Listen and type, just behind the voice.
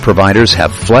Providers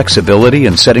have flexibility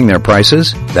in setting their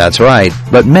prices? That's right,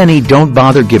 but many don't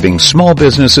bother giving small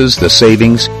businesses the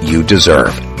savings you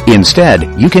deserve.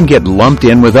 Instead, you can get lumped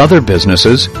in with other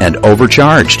businesses and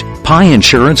overcharged. Pi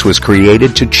Insurance was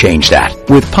created to change that.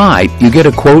 With Pi, you get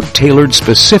a quote tailored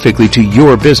specifically to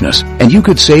your business, and you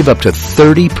could save up to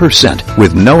 30%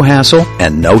 with no hassle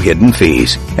and no hidden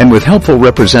fees. And with helpful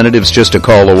representatives just a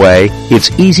call away, it's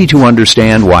easy to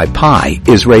understand why Pi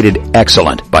is rated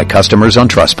excellent by customers on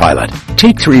Trustpilot.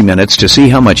 Take 3 minutes to see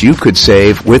how much you could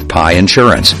save with Pi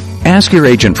Insurance. Ask your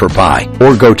agent for Pi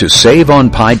or go to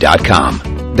saveonpi.com.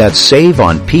 That's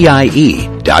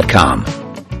saveonpie.com.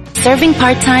 Serving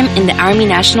part-time in the Army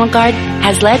National Guard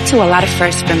has led to a lot of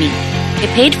firsts for me. It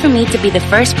paid for me to be the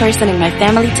first person in my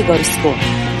family to go to school.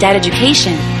 That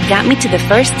education got me to the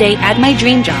first day at my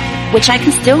dream job, which I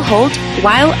can still hold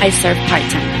while I serve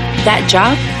part-time. That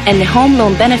job and the home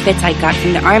loan benefits I got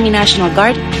from the Army National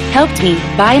Guard helped me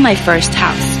buy my first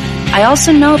house. I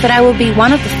also know that I will be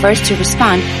one of the first to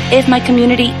respond if my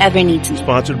community ever needs me.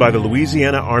 Sponsored by the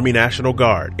Louisiana Army National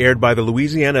Guard. Aired by the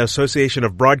Louisiana Association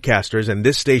of Broadcasters and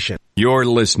this station. You're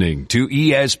listening to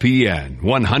ESPN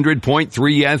 100.3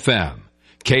 FM.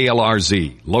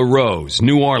 KLRZ, La Rose,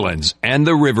 New Orleans, and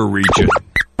the River Region.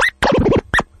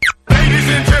 Ladies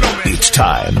and gentlemen, it's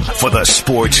time for the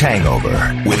Sports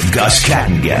Hangover with Gus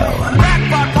Kattengell.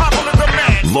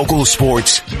 Local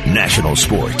sports, national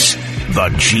sports. The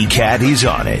G-Cat is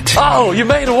on it. Oh, you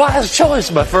made a wise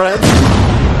choice, my friend.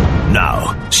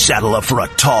 Now, saddle up for a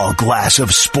tall glass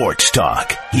of sports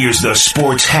talk. Here's the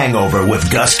Sports Hangover with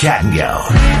Gus Kattengell.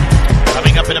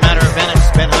 Coming up in a matter of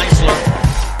minutes, Ben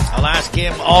Heisler. I'll ask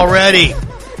him already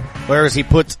where he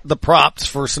puts the props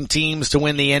for some teams to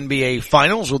win the NBA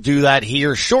Finals. We'll do that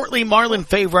here shortly. Marlon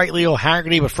favorite Leo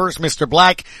Haggerty, but first, Mr.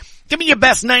 Black, give me your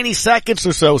best 90 seconds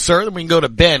or so, sir. Then we can go to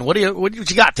Ben. What you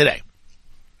got today?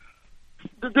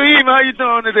 Good evening. How you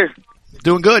doing today?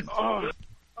 Doing good. Well,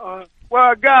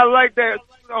 I got like that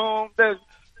that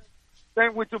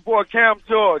thing with your boy Cam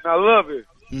Jordan. I love it.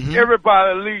 Mm-hmm.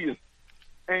 Everybody leaves,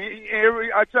 and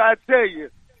I try to tell you,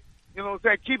 you know what I'm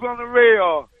saying. Keep on the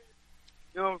rail.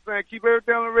 You know what I'm saying. Keep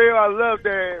everything on the rail. I love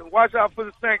that. Watch out for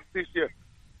the Saints this year.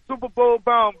 Super Bowl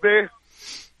bound, baby.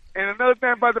 And another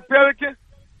thing about the Pelicans,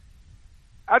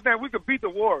 I think we could beat the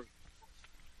Warriors.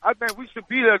 I think we should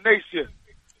beat them next year.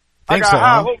 I got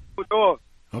high hopes for Dawes.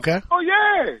 Okay. Oh,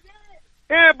 yeah. It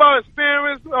ain't about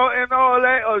experience and all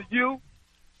that or you.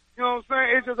 You know what I'm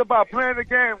saying? It's just about playing the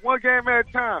game, one game at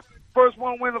a time. First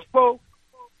one win the 4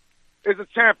 is a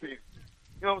champion.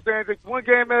 You know what I'm saying? Just one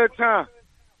game at a time.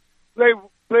 Play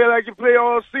like you play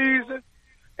all season.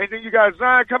 And then you got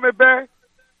Zion coming back.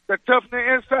 The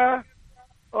toughness inside.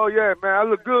 Oh, yeah, man. I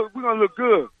look good. We're going to look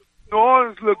good. New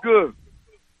Orleans look good.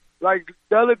 Like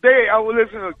the other day, I was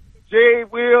listening to Jay,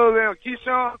 Will, and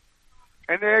Keyshawn,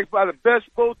 and they asked about the best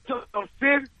sports team on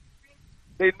the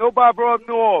city. Nobody brought up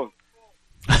New Orleans.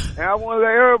 And I want to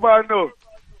let everybody know,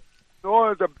 New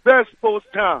Orleans is the best sports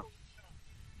town.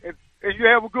 And you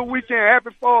have a good weekend. Happy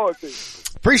Father's Day.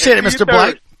 Appreciate it, Mr.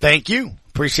 Black. Thank you.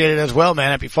 Appreciate it as well,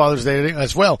 man. Happy Father's Day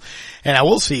as well. And I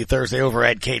will see you Thursday over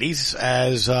at Katie's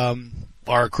as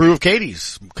our crew of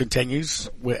Katie's continues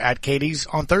at Katie's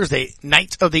on Thursday,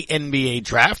 night of the NBA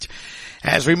draft.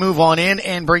 As we move on in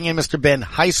and bring in Mr. Ben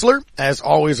Heisler, as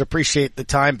always, appreciate the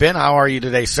time. Ben, how are you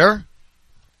today, sir?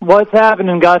 What's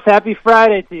happening, Gus? Happy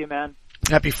Friday to you, man.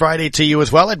 Happy Friday to you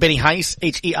as well. At Benny Heiss,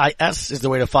 H-E-I-S, is the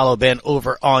way to follow Ben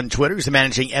over on Twitter. He's the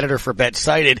managing editor for Bet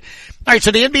Cited. All right, so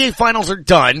the NBA Finals are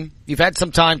done. You've had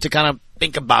some time to kind of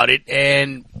think about it,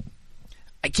 and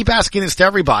I keep asking this to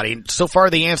everybody. So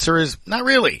far, the answer is not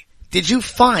really. Did you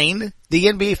find the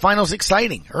NBA Finals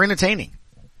exciting or entertaining?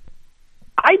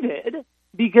 I did,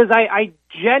 because I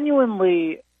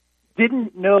genuinely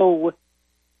didn't know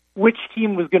which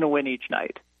team was going to win each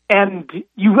night. And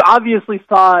you obviously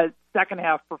saw second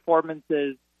half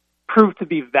performances prove to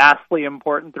be vastly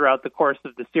important throughout the course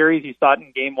of the series. You saw it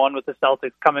in game 1 with the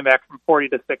Celtics coming back from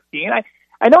 40-16.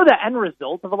 I know the end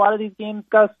result of a lot of these games,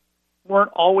 Gus,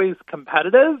 weren't always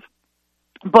competitive,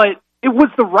 but it was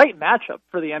the right matchup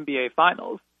for the NBA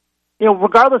Finals. You know,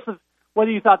 regardless of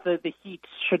whether you thought that the Heat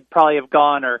should probably have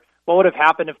gone or what would have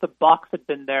happened if the Bucks had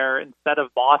been there instead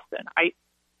of Boston.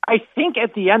 I think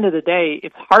at the end of the day,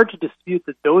 it's hard to dispute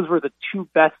that those were the two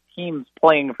best teams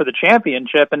playing for the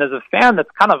championship. And as a fan,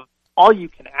 that's kind of all you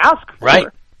can ask for. Right.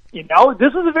 You know,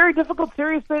 this was a very difficult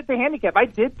series to handicap. I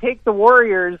did take the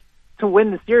Warriors to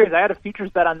win the series. I had a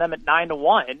futures bet on them at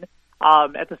 9-1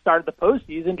 at the start of the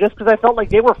postseason, just because I felt like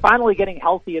they were finally getting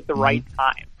healthy at the right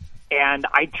time. And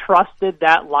I trusted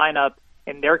that lineup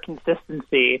and their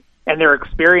consistency and their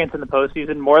experience in the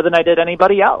postseason more than I did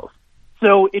anybody else.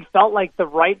 So it felt like the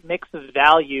right mix of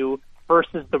value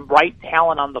versus the right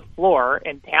talent on the floor,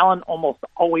 and talent almost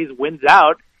always wins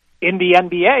out in the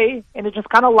NBA, and it just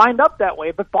kind of lined up that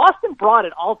way. But Boston brought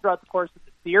it all throughout the course of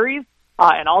the series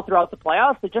and all throughout the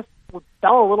playoffs. It just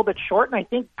fell a little bit short, and I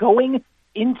think going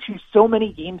into so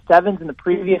many Game 7s in the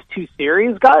previous two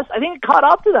series, Gus, I think it caught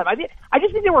up to them. I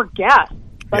just think they were gassed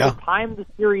by the time the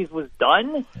series was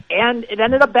done, and it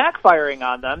ended up backfiring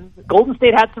on them. Golden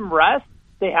State had some rest.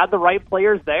 They had the right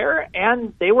players there,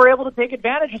 and they were able to take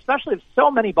advantage, especially of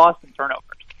so many Boston turnovers.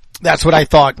 That's what I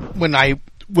thought when I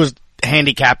was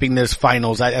handicapping this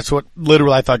finals. That's what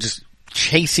literally I thought, just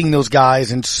chasing those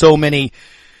guys and so many,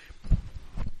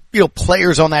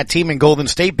 players on that team in Golden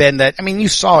State, Ben, that, you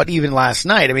saw it even last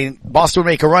night. Boston would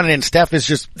make a run and Steph is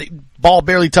just, the ball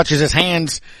barely touches his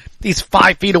hands. He's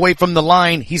 5 feet away from the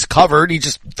line. He's covered. He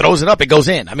just throws it up. It goes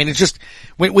in. It's just,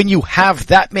 when you have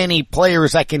that many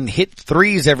players that can hit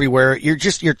threes everywhere, you're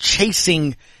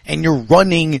chasing and you're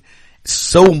running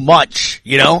so much,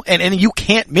 and you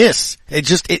can't miss. It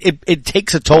just, it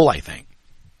takes a toll, I think.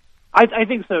 I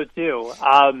think so too.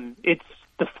 It's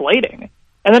deflating.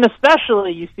 And then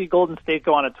especially you see Golden State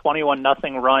go on a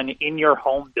 21-0 run in your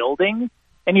home building,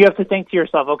 and you have to think to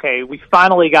yourself, okay, we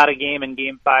finally got a game in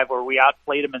Game 5 where we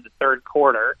outplayed them in the third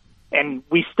quarter, and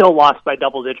we still lost by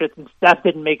double digits, and Steph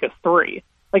didn't make a three.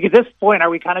 Like, at this point, are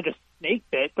we kind of just snake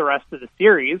bit the rest of the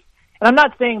series? And I'm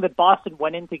not saying that Boston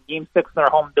went into Game 6 in their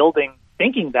home building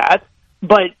thinking that,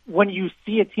 but when you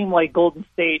see a team like Golden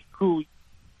State, who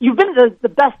you've been the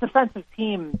best defensive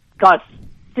team, Gus,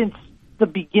 since the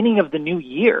beginning of the new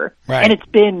year, right, and it's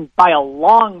been by a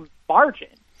long margin.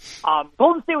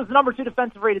 Golden State was the number 2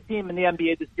 defensive rated team in the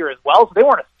NBA this year as well, so they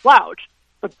weren't a slouch.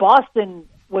 But Boston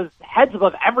was heads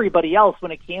above everybody else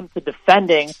when it came to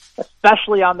defending,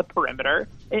 especially on the perimeter.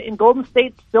 And Golden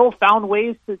State still found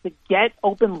ways to get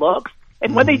open looks.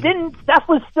 And when they didn't, Steph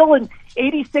was still an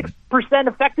 86%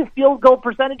 effective field goal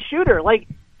percentage shooter. Like,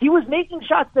 he was making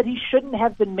shots that he shouldn't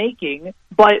have been making,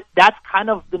 but that's kind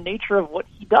of the nature of what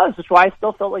he does, which is why I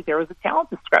still felt like there was a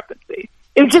talent discrepancy.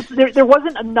 It was just, there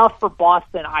wasn't enough for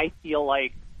Boston, I feel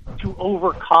like, to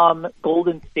overcome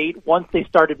Golden State once they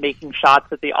started making shots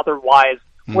that they otherwise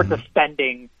were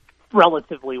defending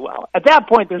relatively well. At that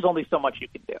point, there's only so much you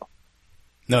can do.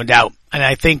 No doubt. And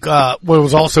I think what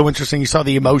was also interesting, you saw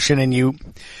the emotion and you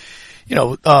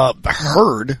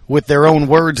heard with their own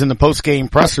words in the post-game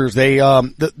pressers. They,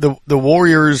 the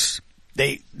Warriors,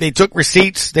 they took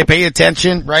receipts, they pay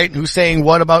attention, right? Who's saying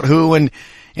what about who, and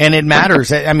it matters.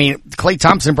 Klay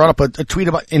Thompson brought up a tweet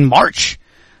in March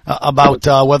about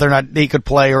whether or not they could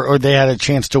play or they had a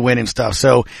chance to win and stuff.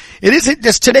 So it isn't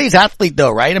just today's athlete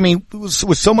though, right?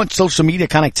 With so much social media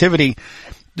connectivity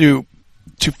to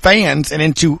fans and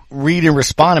then to read and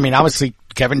respond. Obviously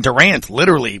Kevin Durant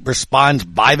literally responds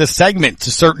by the segment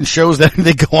to certain shows that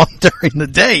they go on during the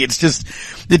day.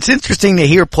 It's interesting to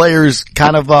hear players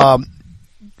kind of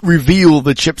reveal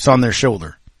the chips on their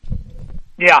shoulder.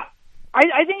 Yeah.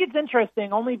 I think it's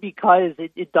interesting only because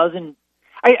it doesn't,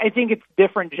 I think it's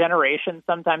different generations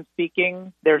sometimes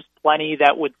speaking. There's plenty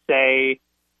that would say,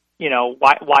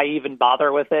 why even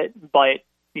bother with it? But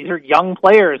these are young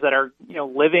players that are,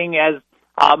 living as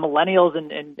millennials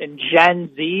and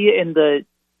Gen Z in the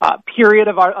period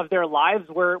of their lives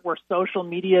where social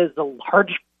media is a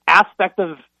large aspect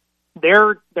of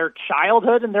their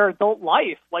childhood and their adult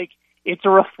life. Like, it's a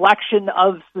reflection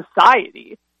of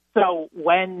society. So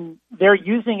when they're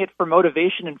using it for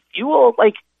motivation and fuel,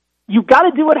 like, you got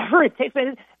to do whatever it takes.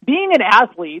 And being an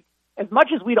athlete, as much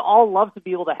as we'd all love to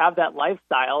be able to have that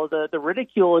lifestyle, the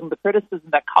ridicule and the criticism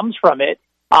that comes from it,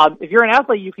 if you're an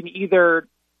athlete, you can either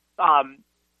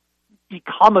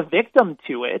become a victim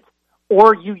to it,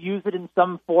 or you use it in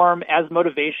some form as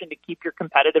motivation to keep your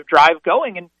competitive drive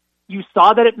going. And you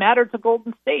saw that it mattered to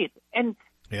Golden State. And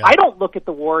I don't look at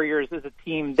the Warriors as a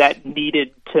team that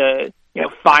needed to,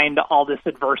 find all this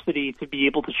adversity to be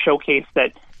able to showcase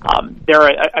that they're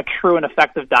a true and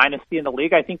effective dynasty in the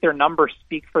league. I think their numbers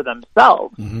speak for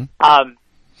themselves.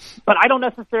 But I don't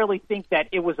necessarily think that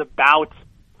it was about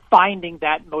finding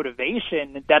that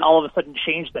motivation that all of a sudden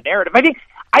changed the narrative. I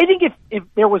think if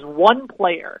there was one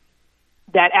player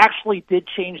that actually did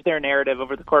change their narrative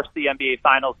over the course of the NBA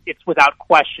Finals, it's without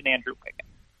question Andrew Wiggins.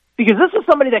 Because this is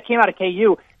somebody that came out of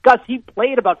KU. Gus, he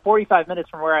played about 45 minutes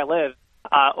from where I live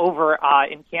over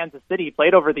in Kansas City. He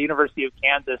played over the University of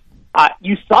Kansas.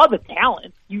 You saw the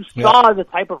talent. You saw the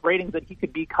type of ratings that he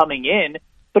could be coming in,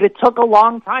 but it took a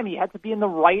long time. He had to be in the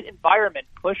right environment,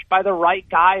 pushed by the right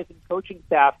guys and coaching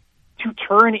staff to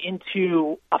turn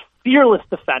into a fearless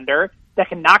defender that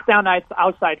can knock down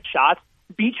outside shots,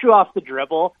 beat you off the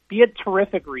dribble, be a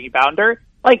terrific rebounder.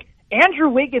 Like, Andrew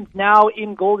Wiggins now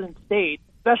in Golden State,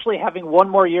 especially having one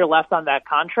more year left on that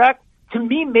contract, to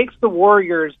me makes the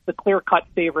Warriors the clear-cut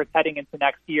favorites heading into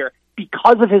next year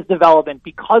because of his development,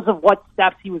 because of what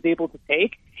steps he was able to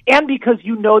take, and because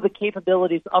you know the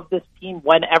capabilities of this team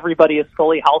when everybody is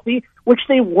fully healthy, which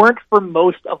they weren't for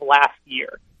most of last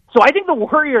year. So I think the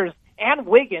Warriors and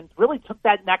Wiggins really took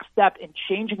that next step in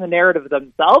changing the narrative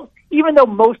themselves, even though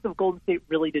most of Golden State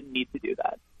really didn't need to do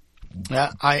that.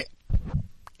 Yeah, I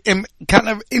am kind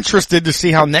of interested to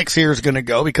see how next year is going to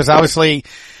go, because obviously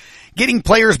getting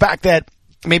players back that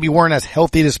maybe weren't as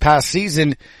healthy this past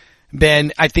season,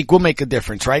 Ben, I think will make a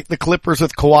difference, right? The Clippers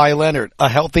with Kawhi Leonard, a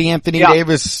healthy Anthony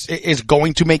Davis is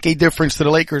going to make a difference to the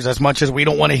Lakers, as much as we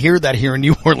don't want to hear that here in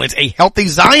New Orleans. A healthy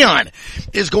Zion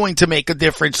is going to make a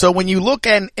difference. So when you look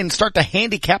and start to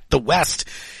handicap the West,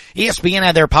 ESPN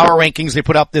had their power rankings they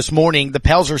put up this morning. The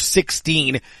Pels are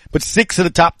 16, but 6 of the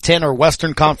top 10 are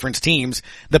Western Conference teams.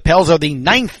 The Pels are the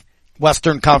 9th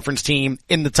Western Conference team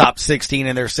in the top 16,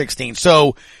 and they're 16.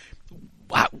 So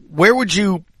where would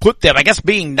you put them? I guess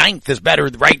being 9th is better,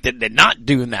 right, than not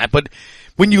doing that. But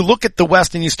when you look at the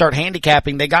West and you start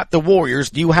handicapping, they got the Warriors.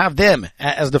 Do you have them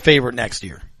as the favorite next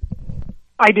year?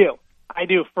 I do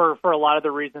for a lot of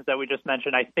the reasons that we just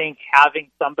mentioned. I think having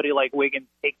somebody like Wiggins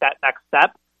take that next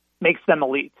step makes them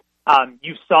elite.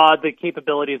 You saw the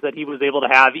capabilities that he was able to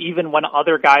have even when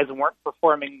other guys weren't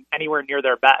performing anywhere near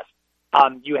their best.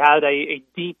 You had a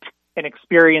deep and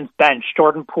experienced bench.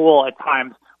 Jordan Poole at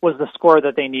times was the scorer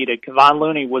that they needed. Kevon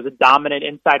Looney was a dominant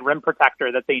inside rim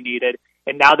protector that they needed.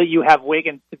 And now that you have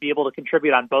Wiggins to be able to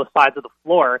contribute on both sides of the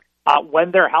floor,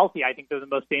 when they're healthy, I think they're the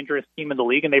most dangerous team in the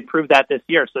league, and they proved that this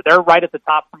year. So they're right at the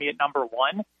top for me at number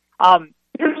 1.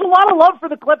 There's a lot of love for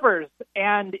the Clippers,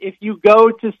 and if you go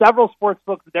to several sports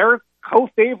books, they're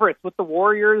co-favorites with the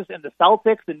Warriors and the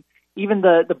Celtics and even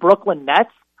the Brooklyn Nets.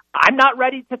 I'm not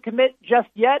ready to commit just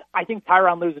yet. I think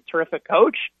Tyronn Lue's a terrific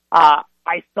coach.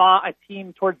 I saw a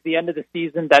team towards the end of the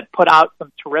season that put out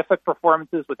some terrific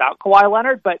performances without Kawhi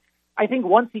Leonard, but I think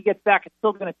once he gets back, it's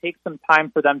still going to take some time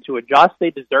for them to adjust.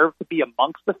 They deserve to be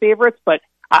amongst the favorites, but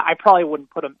I probably wouldn't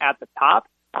put them at the top.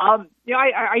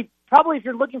 I probably, if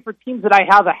you're looking for teams that I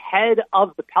have ahead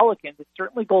of the Pelicans, it's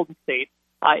certainly Golden State.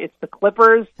 It's the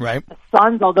Clippers, right. The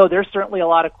Suns, although there's certainly a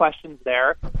lot of questions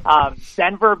there.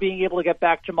 Denver being able to get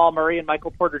back Jamal Murray and Michael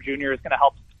Porter Jr. is going to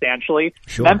help substantially.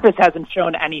 Sure. Memphis hasn't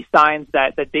shown any signs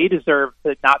that they deserve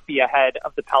to not be ahead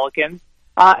of the Pelicans.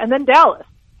 And then Dallas.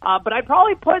 But I'd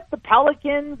probably put the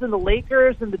Pelicans and the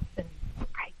Lakers and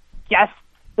I guess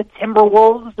the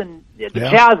Timberwolves and the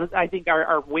Jazz, I think,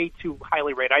 are way too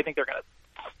highly rated. I think they're going to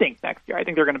stink next year. I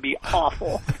think they're going to be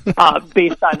awful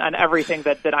based on everything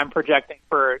that I'm projecting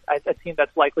for a team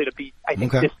that's likely to be, I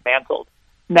think, dismantled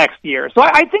next year. So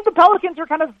I think the Pelicans are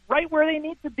kind of right where they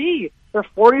need to be. They're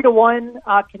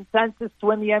 40-1 consensus to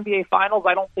win the NBA Finals.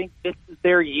 I don't think this is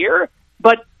their year.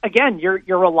 But again, you're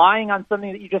relying on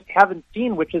something that you just haven't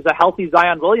seen, which is a healthy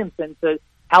Zion Williamson to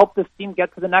help this team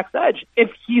get to the next edge. If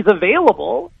he's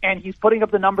available and he's putting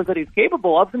up the numbers that he's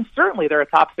capable of, then certainly they're a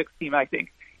top 6 team, I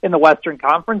think, in the Western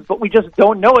Conference, but we just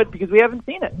don't know it because we haven't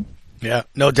seen it. Yeah,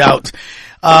 no doubt.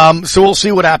 So we'll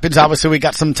see what happens. Obviously, we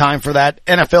got some time for that.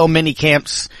 NFL mini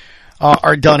camps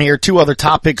are done here. 2 other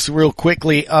topics real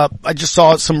quickly. I just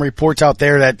saw some reports out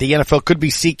there that the NFL could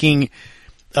be seeking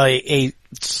a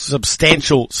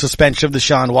substantial suspension of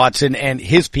Deshaun Watson and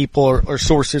his people or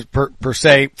sources per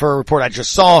se for a report I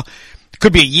just saw. It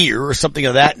could be a year or something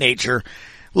of that nature.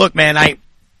 Look, man,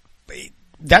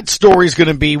 that story is going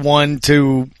to be one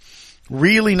to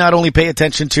really not only pay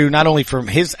attention to, not only from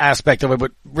his aspect of it,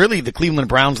 but really the Cleveland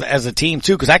Browns as a team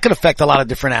too, because that could affect a lot of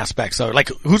different aspects. So, like,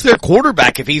 who's their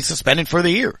quarterback if he's suspended for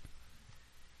the year?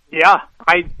 Yeah,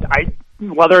 I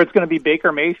whether it's going to be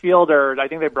Baker Mayfield or I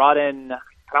think they brought in, I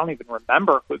don't even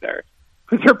remember who their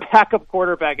backup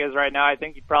quarterback is right now. I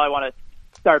think you probably want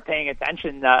to start paying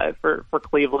attention for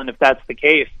Cleveland if that's the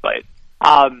case. But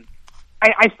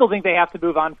I still think they have to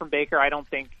move on from Baker. I don't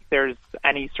think there's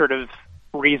any sort of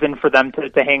reason for them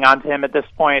to hang on to him at this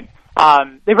point.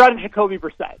 They brought in Jacoby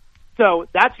Brissett. So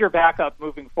that's your backup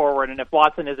moving forward. And if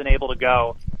Watson isn't able to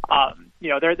go,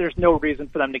 there's no reason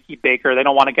for them to keep Baker. They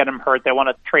don't want to get him hurt. They want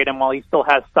to trade him while he still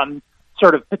has some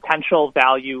sort of potential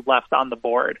value left on the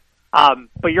board.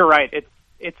 But you're right.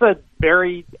 It's a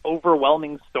very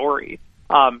overwhelming story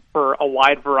for a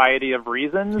wide variety of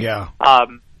reasons. Yeah.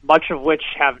 Much of which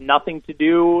have nothing to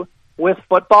do with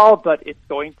football, but it's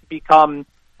going to become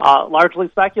largely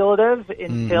speculative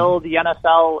until the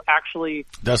NFL actually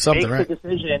does something, makes a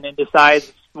decision and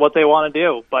decides what they want to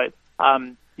do. But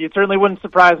It certainly wouldn't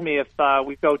surprise me if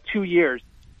we go 2 years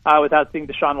without seeing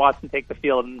Deshaun Watson take the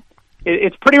field. And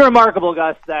it's pretty remarkable,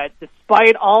 Gus, that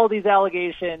despite all these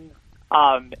allegations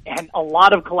and a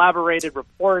lot of collaborated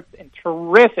reports and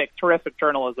terrific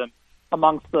journalism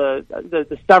amongst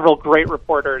the several great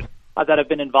reporters that have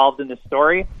been involved in this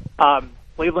story,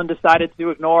 Cleveland decided to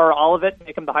ignore all of it,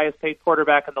 make him the highest paid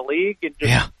quarterback in the league, and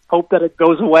just hope that it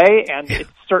goes away, and it's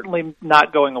certainly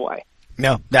not going away.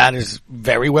 No, that is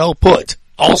very well put.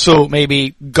 Also,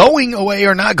 maybe going away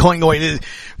or not going away,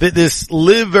 this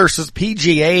LIV versus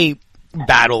PGA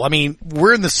battle. I mean,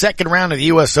 we're in the second round of the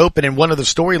U.S. Open, and one of the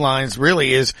storylines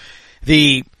really is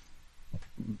the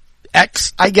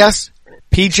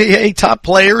PGA top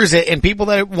players and people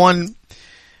that have won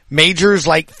majors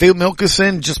like Phil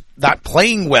Mickelson just not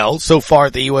playing well so far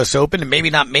at the U.S. Open and maybe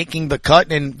not making the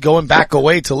cut and going back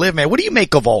away to LIV. Man, what do you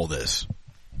make of all this?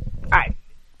 I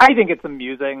think it's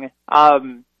amusing.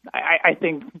 I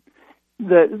think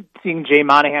seeing Jay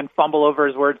Monahan fumble over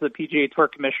his words to the PGA Tour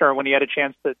commissioner when he had a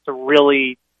chance to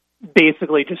really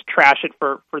basically just trash it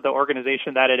for the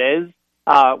organization that it is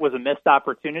was a missed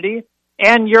opportunity.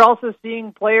 And you're also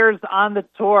seeing players on the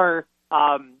tour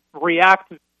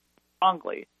react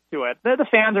strongly to it. The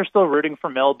fans are still rooting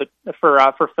for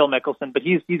for Phil Mickelson, but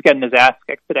he's getting his ass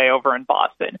kicked today over in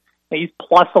Boston. He's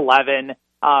plus 11,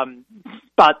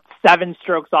 about 7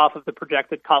 strokes off of the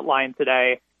projected cut line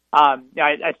today. I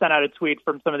sent out a tweet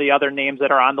from some of the other names that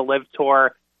are on the LIV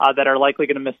Tour that are likely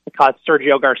going to miss the cut: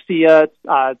 Sergio Garcia,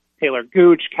 Taylor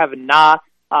Gooch, Kevin Na,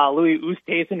 Louis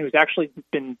Oosthuizen, who's actually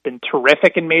been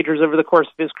terrific in majors over the course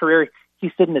of his career.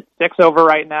 He's sitting at 6 over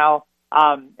right now.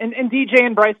 And DJ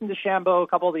and Bryson DeChambeau, a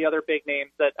couple of the other big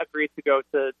names that agreed to go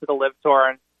to the LIV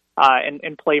Tour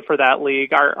and play for that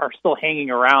league are still hanging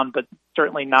around, but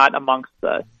certainly not amongst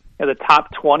the top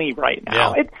 20 right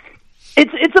now. Yeah.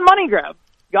 It's a money grab,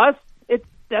 Gus.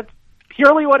 That's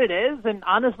purely what it is. And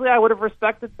honestly, I would have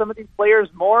respected some of these players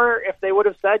more if they would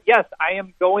have said, yes, I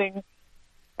am going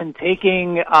and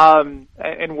taking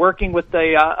and working with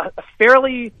a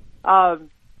fairly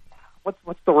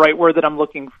what's the right word that I'm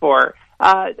looking for?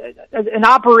 An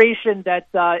operation that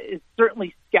is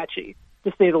certainly sketchy,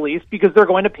 to say the least, because they're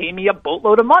going to pay me a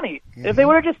boatload of money. Mm-hmm. If they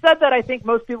would have just said that, I think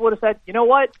most people would have said, you know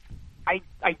what? I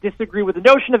disagree with the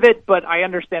notion of it, but I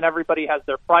understand everybody has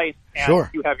their price, and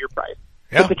you have your price.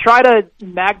 Yeah. But to try to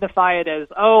magnify it as,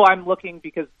 I'm looking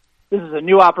because this is a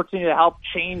new opportunity to help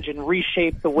change and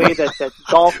reshape the way that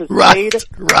golf is played.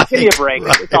 Give me a break.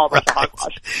 It's all about the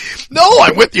hogwash. No,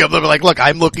 I'm with you. I'm like, look,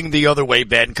 I'm looking the other way,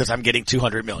 Ben, because I'm getting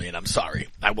 $200 million. I'm sorry.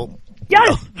 I will.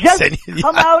 Yes, just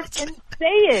come out and say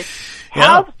it.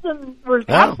 Have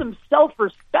some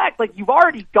self-respect. Like, you've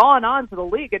already gone on to the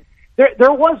league. And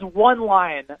there was one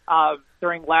line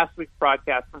during last week's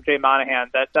broadcast from Jay Monahan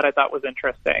that I thought was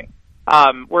interesting,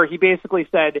 where he basically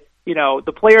said,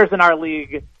 the players in our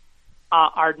league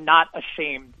are not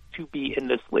ashamed to be in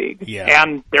this league. Yeah.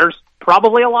 And there's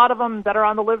probably a lot of them that are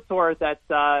on the LIV Tour that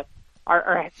are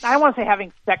I don't want to say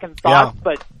having second thoughts,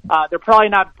 but they're probably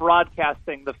not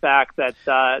broadcasting the fact that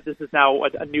this is now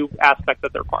a new aspect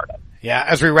that they're part of. Yeah,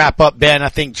 as we wrap up, Ben, I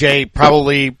think Jay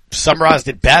probably summarized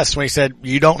it best when he said,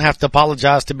 you don't have to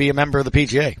apologize to be a member of the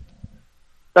PGA.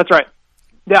 That's right.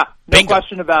 Yeah, no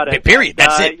question about it. Period.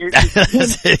 That's it.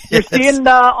 You're seeing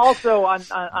also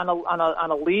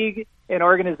on a league, an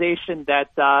organization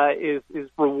that is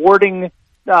rewarding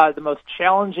the most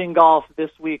challenging golf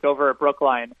this week over at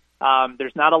Brookline.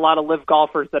 There's not a lot of LIV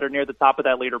golfers that are near the top of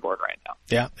that leaderboard right now.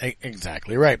 Yeah,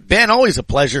 exactly right. Ben, always a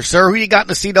pleasure, sir. Who you got in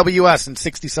the CWS in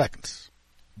 60 seconds?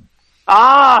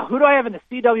 Who do I have in the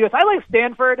CWS? I like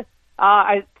Stanford.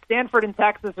 Stanford and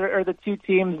Texas are the two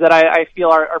teams that I feel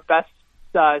are best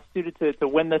suited to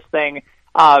win this thing.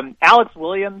 Alex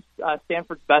Williams,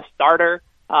 Stanford's best starter,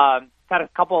 had a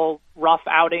couple rough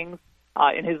outings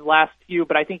in his last few,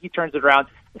 but I think he turns it around.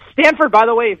 Stanford, by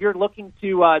the way, if you're looking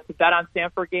to bet on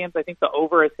Stanford games, I think the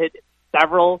over has hit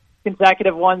several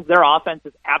consecutive ones. Their offense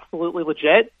is absolutely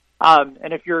legit.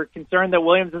 And if you're concerned that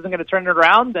Williams isn't going to turn it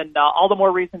around, then all the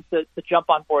more reason to jump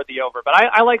on board the over. But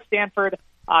I like Stanford.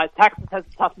 Texas has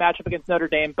a tough matchup against Notre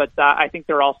Dame, but I think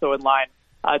they're also in line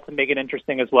to make it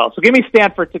interesting as well. So give me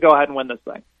Stanford to go ahead and win this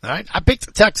thing. All right. I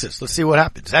picked Texas. Let's see what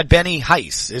happens. At Benny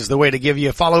Heiss is the way to give you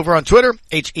a follow over on Twitter.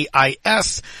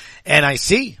 HEISNIC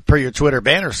per your Twitter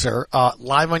banner, sir.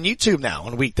 Live on YouTube now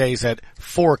on weekdays at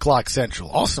 4:00 Central.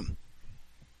 Awesome.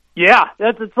 Yeah,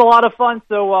 it's a lot of fun.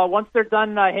 So once they're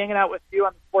done hanging out with you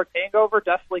on the Sports Hangover,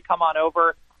 definitely come on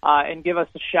over and give us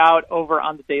a shout over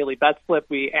on the Daily Bet Slip.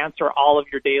 We answer all of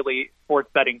your daily sports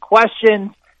betting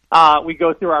questions. We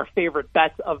go through our favorite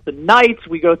bets of the night.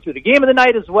 We go through the game of the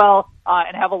night as well.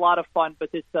 and have a lot of fun. But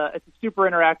it's a super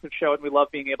interactive show, and we love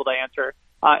being able to answer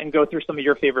and go through some of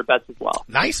your favorite bets as well.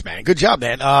 Nice, man. Good job,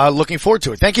 man. Looking forward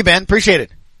to it. Thank you, Ben. Appreciate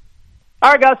it.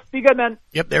 All right, guys. Be good, man.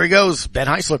 Yep, there he goes, Ben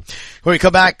Heisler. When we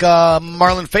come back,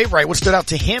 Marlon Favorite, what stood out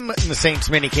to him in the Saints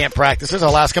minicamp practices?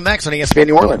 I'll ask him next on ESPN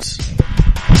New Orleans.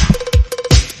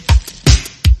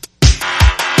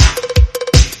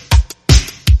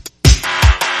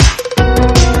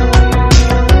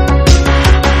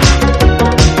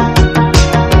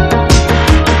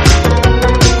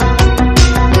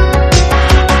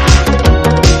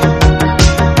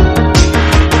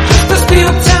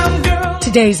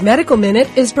 Today's Medical Minute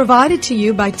is provided to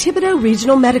you by Thibodaux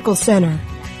Regional Medical Center.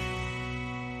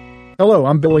 Hello,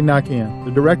 I'm Billy Nakian,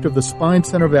 the director of the Spine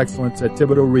Center of Excellence at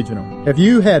Thibodaux Regional. Have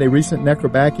you had a recent neck or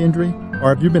back injury? Or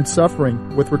have you been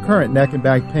suffering with recurrent neck and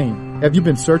back pain? Have you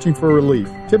been searching for relief?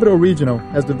 Thibodaux Regional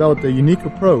has developed a unique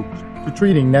approach to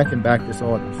treating neck and back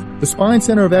disorders. The Spine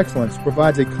Center of Excellence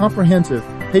provides a comprehensive,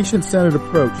 patient-centered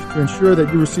approach to ensure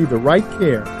that you receive the right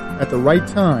care at the right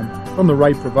time from the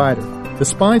right provider. The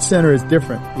Spine Center is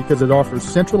different because it offers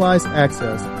centralized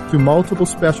access to multiple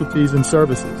specialties and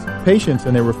services. Patients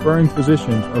and their referring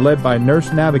physicians are led by a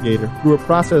nurse navigator through a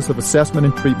process of assessment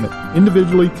and treatment,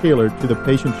 individually tailored to the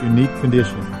patient's unique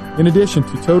condition. In addition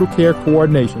to total care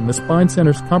coordination, the Spine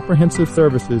Center's comprehensive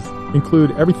services include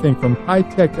everything from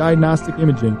high-tech diagnostic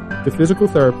imaging to physical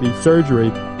therapy, surgery,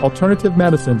 alternative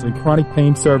medicines, and chronic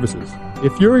pain services.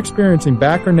 If you're experiencing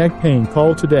back or neck pain,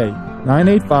 call today,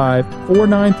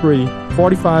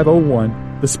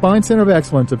 985-493-4501. The Spine Center of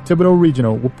Excellence of Thibodaux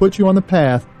Regional will put you on the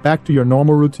path back to your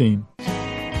normal routine.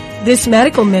 This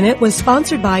Medical Minute was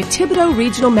sponsored by Thibodaux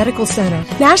Regional Medical Center,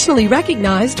 nationally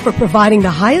recognized for providing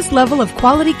the highest level of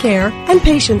quality care and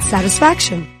patient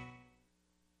satisfaction.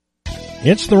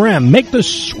 It's the Ram Make the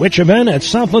Switch event at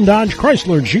Southland Dodge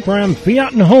Chrysler Jeep Ram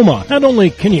Fiat and Homa. Not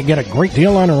only can you get a great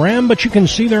deal on a Ram, but you can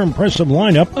see their impressive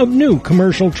lineup of new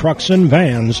commercial trucks and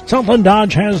vans. Southland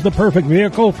Dodge has the perfect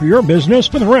vehicle for your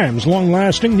business with Ram's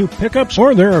long-lasting new pickups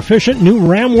or their efficient new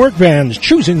Ram work vans.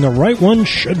 Choosing the right one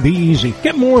should be easy.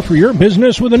 Get more for your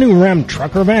business with a new Ram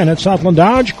truck or van at Southland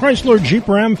Dodge Chrysler Jeep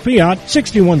Ram Fiat,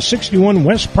 6161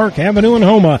 West Park Avenue in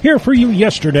Homa. Here for you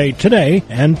yesterday, today,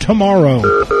 and tomorrow.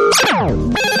 Can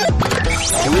we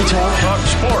talk hot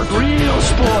sport? Real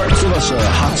sports. Give us a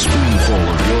hot spoonful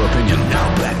of your opinion.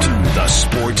 Now back to the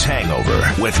Sports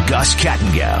Hangover with Gus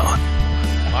Kattengell.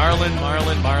 Marlon.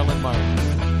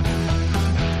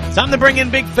 Time to bring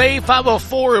in Big Fave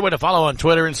 504 with a follow on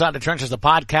Twitter, Inside the Trenches, the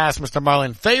podcast. Mr.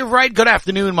 Marlon Favorite. Good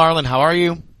afternoon, Marlon. How are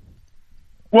you?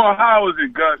 Well, how is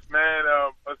it, Gus, man?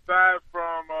 Aside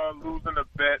from losing a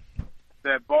bet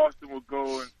that Boston would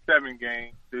go in 7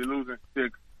 games, they're losing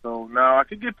 6. So now I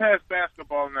can get past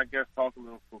basketball and I guess talk a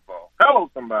little football. Hello,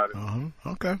 somebody.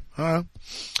 Okay.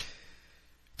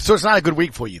 So it's not a good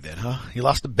week for you then, huh? You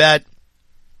lost a bet,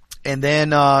 and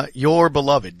then your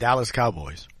beloved Dallas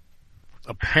Cowboys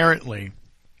apparently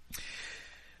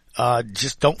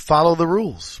just don't follow the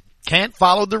rules. Can't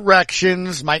follow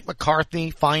directions. Mike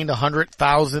McCarthy fined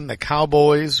 $100,000. The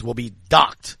Cowboys will be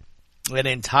docked an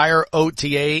entire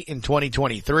OTA in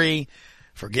 2023.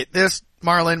 Forget this,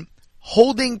 Marlon.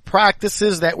 Holding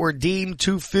practices that were deemed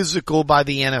too physical by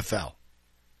the NFL.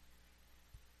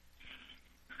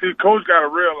 See, Coach got to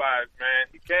realize, man,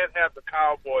 he can't have the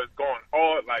Cowboys going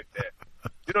hard like that.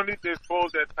 You don't need to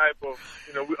expose that type of,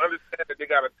 we understand that they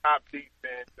got a top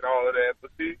defense and all of that,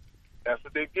 but see, that's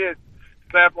what they get.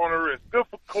 Slap on the wrist. Good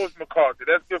for Coach McCarthy.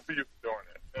 That's good for you for doing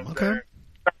that. You know what I'm saying?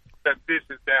 That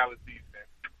vicious Dallas defense.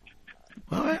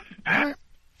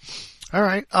 All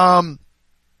right.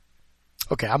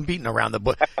 Okay, I'm beating around the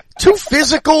bush. Too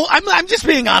physical? I'm just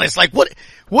being honest. Like, what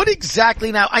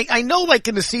exactly now? I know, like,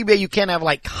 in the CBA you can't have,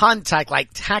 like, contact, like,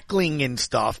 tackling and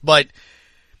stuff, but,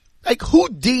 like, who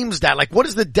deems that? Like, what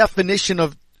is the definition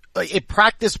of a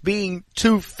practice being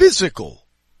too physical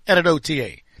at an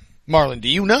OTA? Marlon, do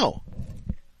you know?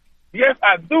 Yes,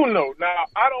 I do know. Now,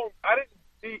 I didn't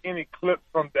see any clips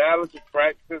from Dallas'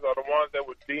 practices or the ones that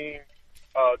were deemed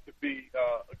to be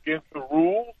against the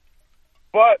rules.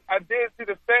 But I did see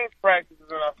the Saints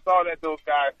practices, and I saw that those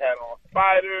guys had on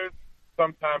spiders.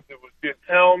 Sometimes it was just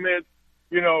helmets,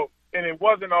 and it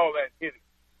wasn't all that hitting.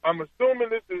 I'm assuming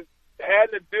this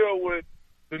had to deal with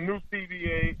the new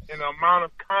CBA and the amount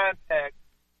of contact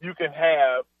you can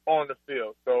have on the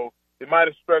field. So they might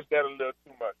have stretched that a little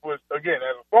too much. Which, again,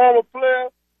 as a former player,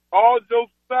 all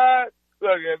jokes aside,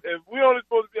 look, if we only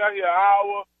supposed to be out here an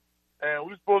hour, and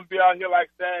we're supposed to be out here like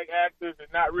SAG actors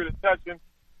and not really touching,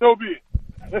 so be it.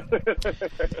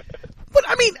 But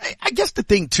I mean, I guess the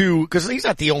thing too, because he's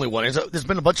not the only one. There's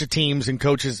been a bunch of teams and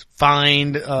coaches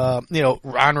fined.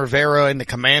 Ron Rivera and the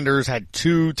Commanders had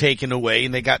 2 taken away,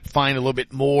 and they got fined a little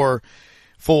bit more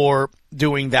for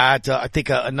doing that. I think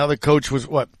another coach was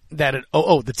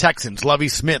the Texans, Lovie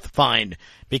Smith, fined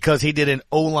because he did an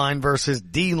O-line versus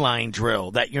D-line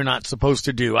drill that you're not supposed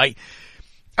to do. I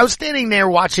was standing there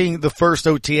watching the first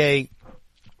OTA.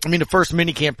 The first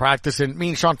minicamp practice, and me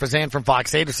and Sean Fazan from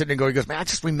Fox 8 are sitting there going, he goes, man, I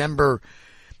just remember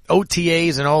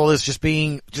OTAs and all this just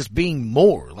being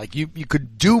more. Like you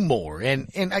could do more. And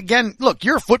again, look,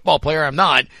 you're a football player. I'm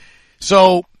not.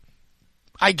 So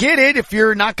I get it. If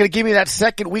you're not going to give me that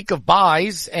second week of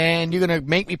buys and you're going to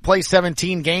make me play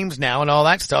 17 games now and all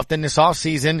that stuff, then this off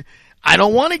season, I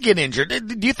don't want to get injured.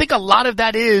 Do you think a lot of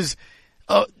that is,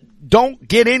 don't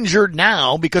get injured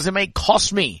now because it may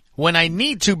cost me when I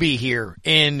need to be here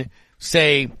in,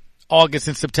 say, August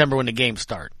and September when the games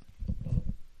start?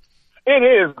 It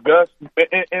is, Gus.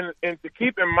 And to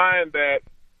keep in mind that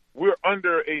we're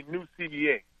under a new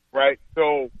CBA, right?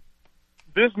 So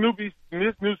this new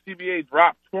CBA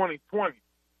dropped 2020,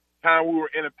 time we were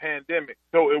in a pandemic.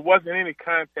 So it wasn't any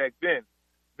contact then.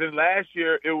 Then last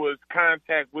year it was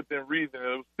contact within reason.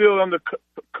 It was still under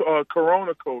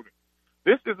Corona coding.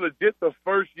 This is legit the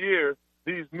first year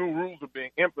these new rules are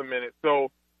being implemented. So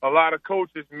a lot of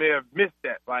coaches may have missed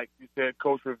that. Like you said,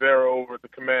 Coach Rivera over at the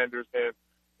Commanders and,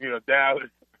 Dallas,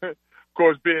 of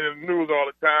course, being in the news all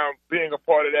the time, being a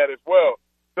part of that as well.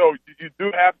 So you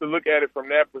do have to look at it from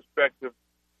that perspective.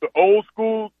 The old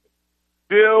school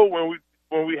deal, when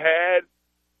we had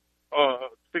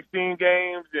 16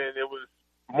 games and it was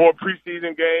more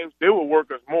preseason games, they would work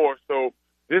us more. So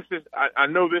this is, I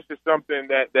know this is something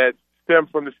that stemmed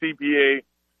from the CBA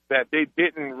that they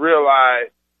didn't realize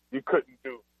you couldn't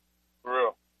do, for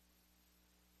real.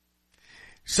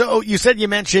 So you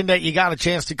mentioned that you got a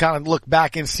chance to kind of look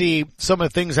back and see some of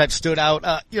the things that stood out.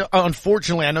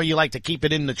 Unfortunately, I know you like to keep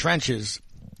it in the trenches,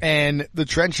 and the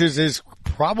trenches is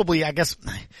probably, I guess,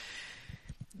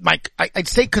 I'd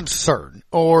say concern,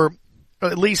 or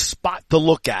at least spot to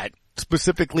look at,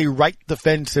 specifically right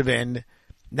defensive end.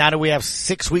 Now that we have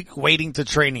 6 weeks waiting to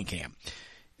training camp,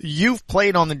 you've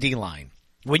played on the D-line.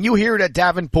 When you hear that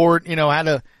Davenport, had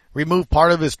to remove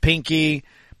part of his pinky,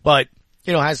 but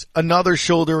has another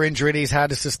shoulder injury that he's had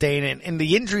to sustain, and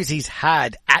the injuries he's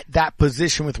had at that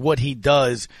position with what he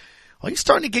does, are you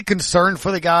starting to get concerned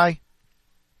for the guy?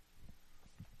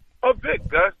 A bit,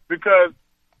 Gus, because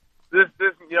this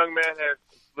young man has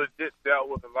legit dealt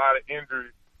with a lot of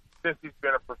injuries since he's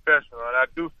been a professional, and I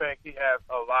do think he has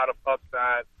a lot of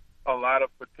upside, a lot of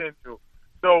potential.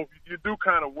 So you do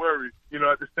kind of worry.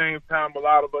 At the same time, a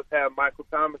lot of us have Michael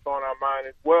Thomas on our mind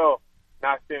as well,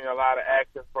 not seeing a lot of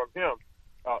action from him.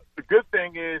 The good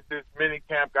thing is this mini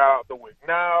camp got out the way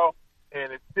now,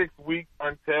 and it's 6 weeks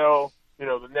until,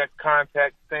 the next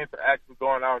contact. Saints are actually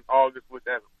going out in August, which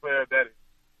as a player, that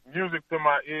is music to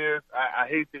my ears. I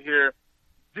hate to hear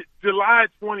July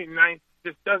 29th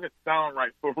just doesn't sound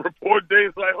right for report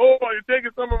days. Like, you're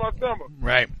taking some of my summer.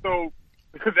 Right. So,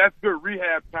 because that's good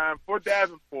rehab time for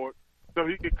Davenport, so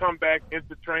he could come back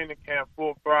into training camp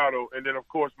full throttle, and then, of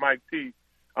course, Mike T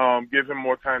give him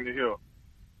more time to heal.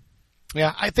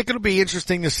 Yeah, I think it'll be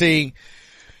interesting to see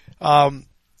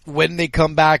when they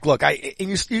come back. Look,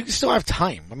 you still have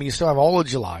time. You still have all of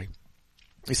July.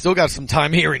 You still got some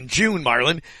time here in June,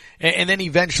 Marlon. And then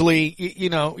eventually, you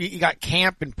got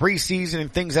camp and preseason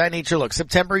and things of that nature. Look,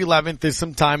 September 11th is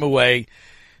some time away.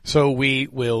 So we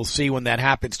will see when that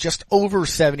happens. Just over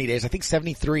 70 days. I think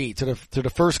 73 to the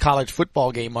first college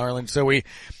football game, Marlon. So we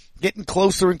getting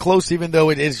closer and closer, even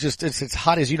though it's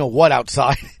hot as what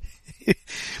outside.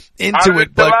 Into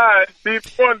it, but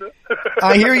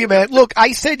I hear you, man. Look,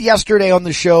 I said yesterday on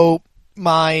the show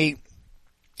my,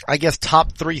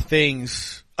 top 3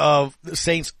 things of the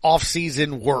Saints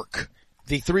off-season work: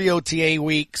 the 3 OTA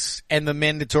weeks and the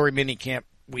mandatory minicamp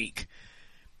week.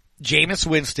 Jameis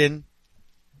Winston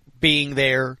being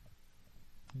there,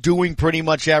 doing pretty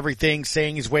much everything,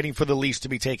 saying he's waiting for the leash to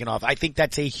be taken off. I think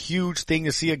that's a huge thing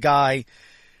to see a guy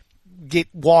get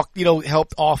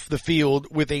helped off the field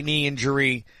with a knee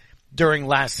injury during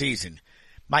last season.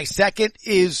 My second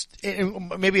is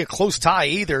maybe a close tie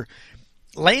either.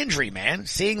 Landry, man,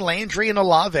 seeing Landry and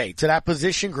Olave to that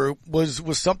position group was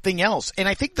something else. And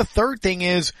I think the third thing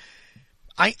is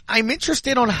I'm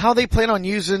interested on how they plan on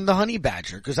using the Honey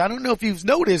Badger, because I don't know if you've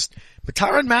noticed, but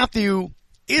Tyrann Mathieu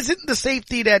isn't the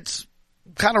safety that's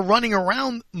kind of running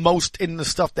around most in the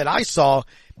stuff that I saw.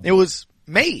 It was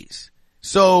Mays.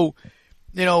 So,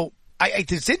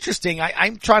 it's interesting.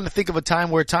 I'm trying to think of a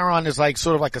time where Tyron is like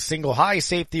sort of like a single high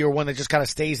safety or one that just kind of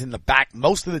stays in the back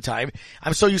most of the time.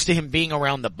 I'm so used to him being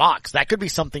around the box. That could be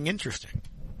something interesting.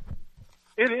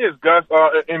 It is, Gus.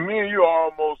 And me and you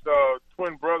are almost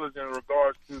twin brothers in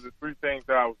regards to the three things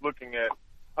that I was looking at.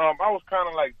 I was kind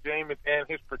of like Jameis and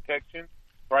his protection,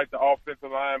 right, the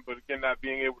offensive line, but again, not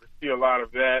being able to see a lot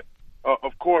of that.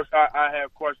 Of course, I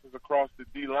have questions across the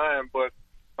D-line, but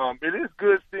it is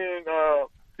good seeing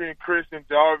Chris and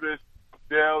Jarvis,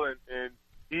 Dell, and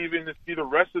even to see the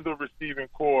rest of the receiving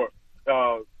core.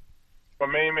 My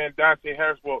main man, Dante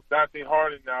Harris, well, Dante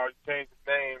Harding now, he changed his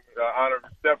name in honor of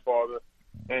his stepfather.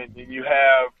 And you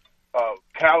have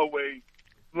Callaway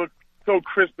look so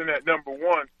crisp in that number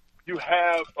one. You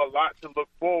have a lot to look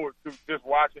forward to just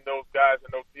watching those guys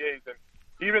in OTAs. And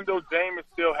even though Jameis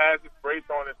still has his brace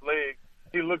on his leg,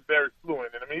 he looks very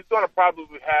fluent. And I mean, he's going to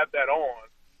probably have that on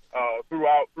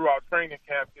throughout training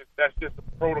camp. That's just a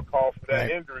protocol for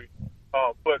that injury.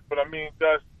 But I mean,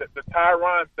 the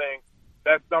Tyron thing,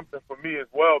 that's something for me as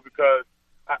well, because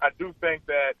I do think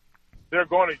that they're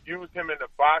going to use him in the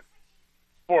box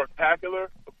for a tackler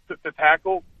to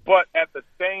tackle, but at the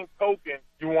same token,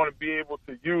 you want to be able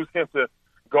to use him to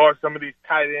guard some of these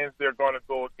tight ends they're going to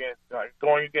go against.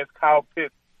 Going against Kyle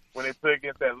Pitts when they play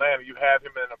against Atlanta, you have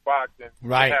him in the box and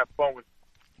have fun with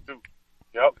him.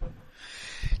 Yep.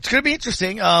 It's going to be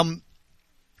interesting.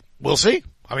 We'll see.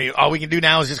 I mean, all we can do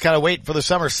now is just kind of wait for the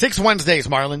summer. 6 Wednesdays,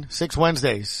 Marlon. 6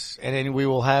 Wednesdays. And then we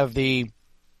will have the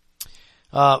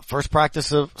first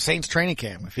practice of Saints training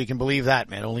camp, if you can believe that,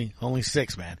 man. Only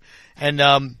 6, man.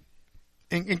 And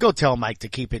go tell Mike to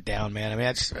keep it down, man. I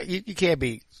mean, you can't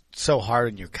be so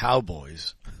hard on your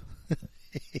Cowboys.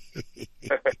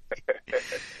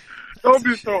 Don't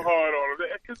be so hard on them,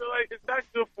 because it's not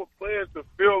good for players to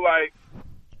feel like,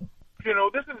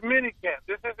 this is mini camp.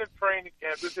 This isn't training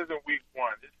camp. This isn't week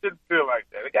 1. It shouldn't feel like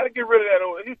that. They got to get rid of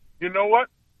that. You know what?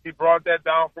 He brought that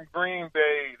down from Green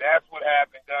Bay. That's what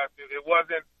happened, guys. It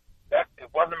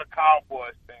wasn't a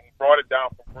Cowboys thing. He brought it down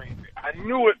from Green Bay. I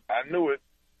knew it.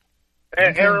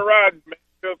 And Aaron Rodgers, man,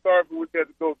 feel sorry for what you had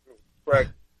to go through. Right.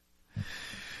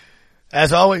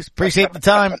 As always, appreciate the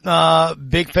time.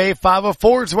 Big Fave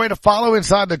 504 is the way to follow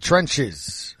Inside the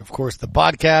Trenches. Of course, the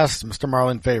podcast, Mr.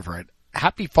 Marlon Favorite.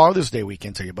 Happy Father's Day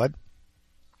weekend to you, bud.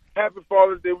 Happy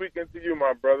Father's Day weekend to you,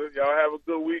 my brother. Y'all have a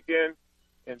good weekend.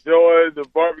 Enjoy the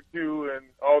barbecue and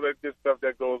all that good stuff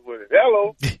that goes with it.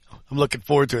 Hello. I'm looking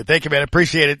forward to it. Thank you, man.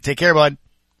 Appreciate it. Take care, bud.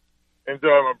 Enjoy,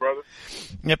 my brother.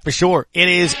 Yep, for sure. It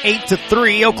is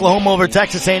 8-3, Oklahoma over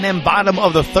Texas A&M, bottom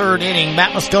of the third inning.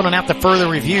 Matt Moscona, after further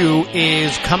review,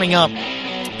 is coming up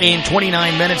in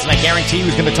 29 minutes, and I guarantee you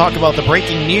he's going to talk about the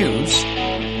breaking news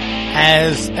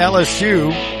as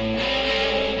LSU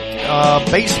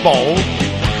baseball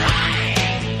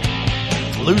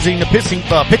losing the pitching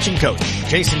coach.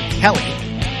 Jason Kelly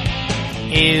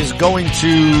is going to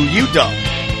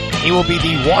UW. He will be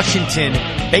the Washington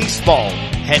baseball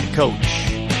head coach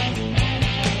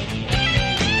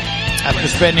after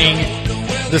spending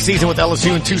the season with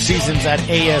LSU and 2 seasons at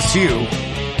ASU.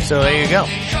 So there you go.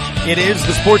 It is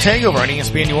the Sports Hangover on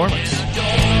ESPN New Orleans.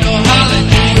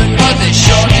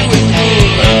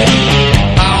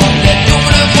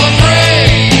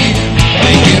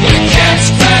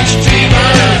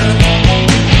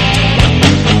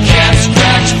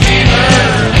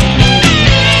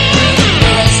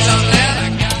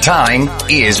 Time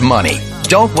is money.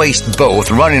 Don't waste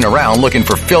both running around looking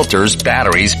for filters,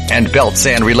 batteries, and belt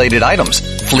sand related items.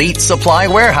 Fleet Supply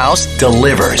Warehouse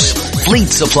delivers. Fleet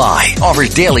Supply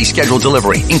offers daily scheduled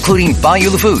delivery, including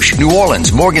Bayou Lafourche, New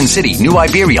Orleans, Morgan City, New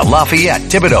Iberia, Lafayette,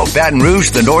 Thibodaux, Baton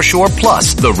Rouge, the North Shore,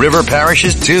 plus the river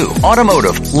parishes too.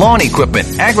 Automotive, lawn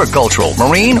equipment, agricultural,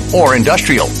 marine, or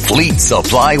industrial. Fleet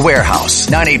Supply Warehouse,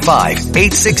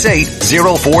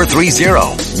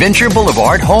 985-868-0430. Venture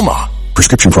Boulevard, Houma.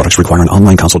 Prescription products require an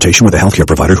online consultation with a healthcare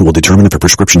provider who will determine if a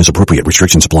prescription is appropriate.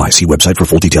 Restrictions apply. See website for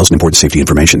full details and important safety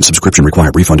information. Subscription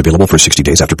required. Refund available for 60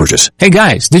 days after purchase. Hey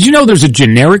guys, did you know there's a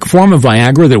generic form of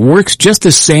Viagra that works just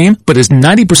the same but is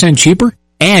 90% cheaper?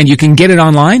 And you can get it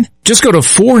online? Just go to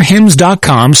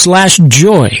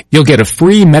 4hims.com/joy. You'll get a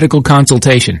free medical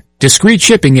consultation, discreet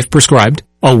shipping if prescribed,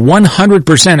 a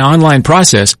 100% online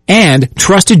process, and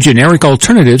trusted generic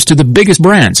alternatives to the biggest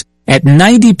brands at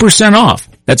 90% off.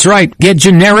 That's right, get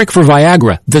generic for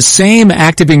Viagra, the same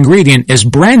active ingredient as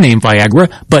brand name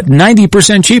Viagra, but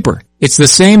 90% cheaper. It's the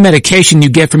same medication you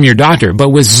get from your doctor, but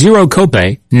with zero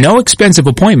copay, no expensive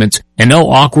appointments, and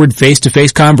no awkward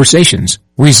face-to-face conversations.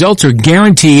 Results are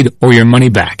guaranteed or your money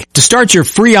back. To start your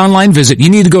free online visit, you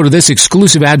need to go to this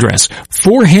exclusive address,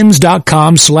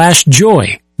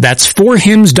 4hims.com/joy. That's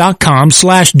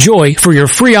forhims.com/joy for your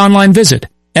free online visit.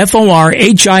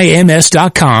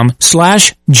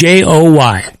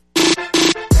 forhims.com/JOY.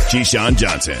 Keyshawn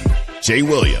Johnson, Jay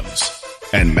Williams,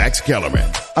 and Max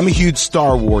Kellerman. I'm a huge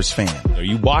Star Wars fan. Are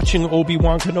you watching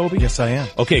Obi-Wan Kenobi? Yes, I am.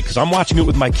 Okay, because I'm watching it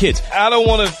with my kids. I don't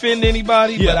want to offend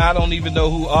anybody, but I don't even know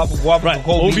who Obi-Wan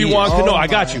Kenobi. I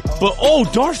got you. But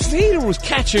Darth Vader was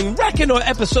catching wrecking on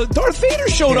episode. Darth Vader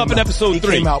showed up in episode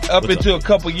 3. Up until a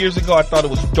couple years ago, I thought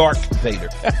it was Dark Vader.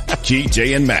 Key,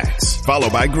 Jay, and Max,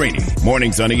 followed by Greeny.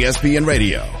 Mornings on ESPN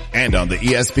Radio and on the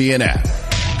ESPN app.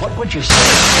 What would you say?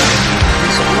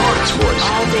 Sports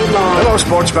all day long. Hello,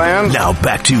 sports fans. Now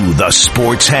back to the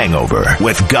Sports Hangover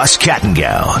with Gus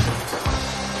Kattengell.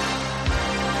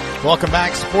 Welcome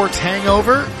back, Sports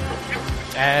Hangover.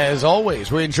 As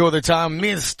always, we enjoy the time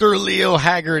Mr. Leo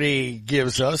Haggerty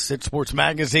gives us at Sports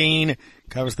Magazine.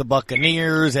 Covers the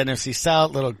Buccaneers, NFC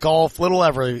South, little golf, little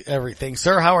everything.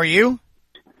 Sir, how are you?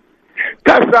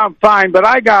 Gus, I'm fine, but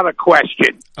I got a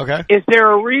question. Okay. Is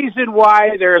there a reason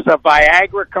why there's a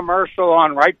Viagra commercial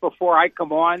on right before I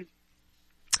come on?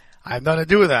 I have nothing to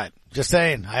do with that. Just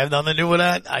saying. I have nothing to do with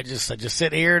that. I just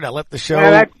sit here and I let the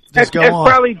show that's go on. That's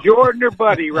probably Jordan or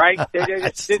Buddy, right?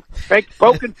 They're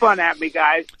poking fun at me,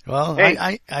 guys. Well,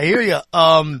 hey. I hear you.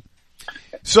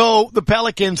 So the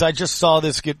Pelicans, I just saw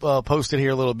this get posted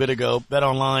here a little bit ago. Bet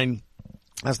Online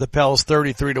has the Pels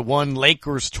 33-1,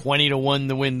 Lakers 20-1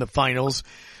 to win the finals,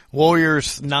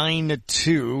 Warriors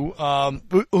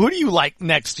 9-2. Who do you like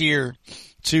next year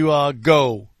to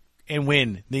go and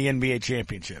win the NBA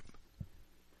championship?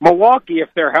 Milwaukee, if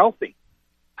they're healthy.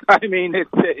 I mean,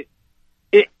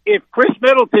 if Chris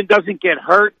Middleton doesn't get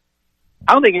hurt,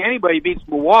 I don't think anybody beats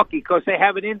Milwaukee because they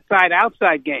have an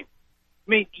inside-outside game.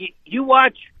 I mean, you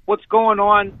watch what's going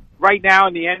on right now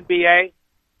in the NBA.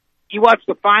 You watch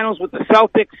the finals with the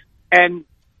Celtics and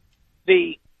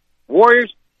the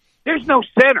Warriors. There's no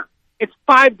center. It's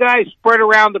 5 guys spread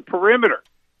around the perimeter.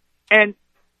 And,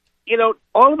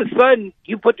 all of a sudden,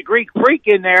 you put the Greek Freak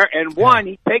in there, and 1,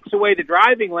 he takes away the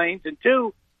driving lanes, and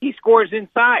 2, he scores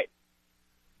inside.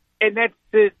 And that's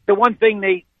the one thing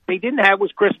they didn't have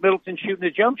was Chris Middleton shooting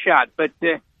the jump shot. But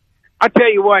I'll tell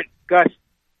you what, Gus,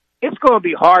 it's going to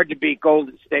be hard to beat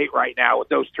Golden State right now with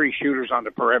those 3 shooters on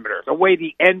the perimeter. The way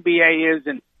the NBA is,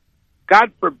 and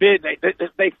God forbid,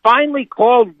 they finally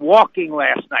called walking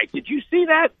last night. Did you see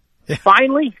that?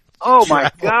 Finally? Oh, my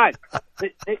God.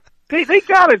 They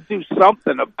got to do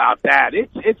something about that.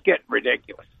 It's getting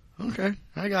ridiculous. Okay,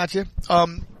 I got you. Let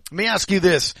me ask you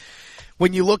this.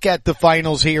 When you look at the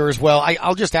finals here as well,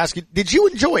 I'll just ask you, did you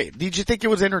enjoy it? Did you think it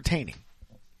was entertaining?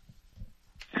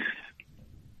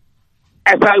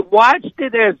 As I watched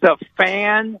it as a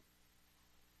fan,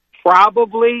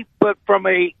 probably, but from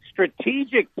a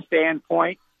strategic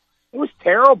standpoint, it was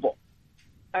terrible.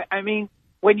 I mean,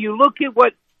 when you look at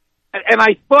and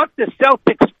I thought the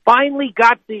Celtics finally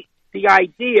got the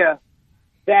idea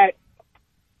that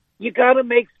you got to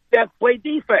make Steph play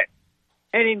defense.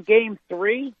 And in Game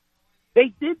 3,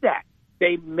 they did that.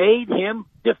 They made him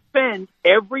defend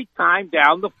every time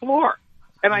down the floor.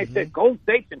 And I said, Golden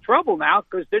State's in trouble now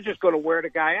because they're just going to wear the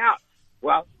guy out.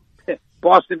 Well,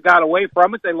 Boston got away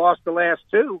from it. They lost the last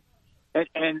 2,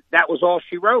 and that was all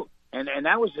she wrote. And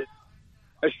that was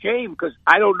a shame because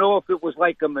I don't know if it was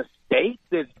like a mistake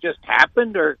that just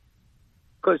happened or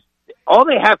because all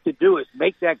they have to do is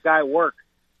make that guy work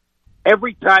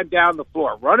every time down the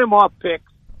floor, run him off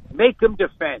picks, make him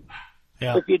defend.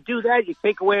 Yeah. If you do that, you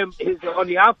take away his on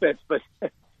the offense, but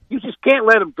you just can't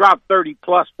let him drop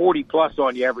 30-plus, 40-plus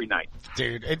on you every night.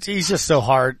 Dude, he's just so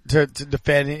hard to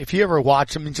defend. If you ever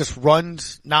watch him, he just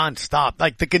runs nonstop.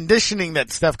 Like the conditioning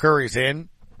that Steph Curry's in,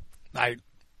 I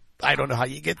don't know how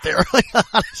you get there. I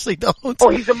honestly don't. Oh,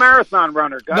 he's a marathon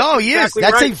runner, guys. No, he exactly is.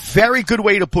 That's right. a very good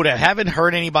way to put it. I haven't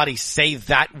heard anybody say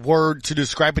that word to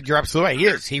describe it. You're absolutely right. He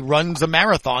is. He runs a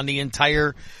marathon the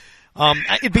entire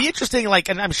it'd be interesting,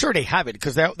 and I'm sure they have it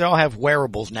because they all have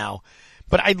wearables now.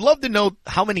 But I'd love to know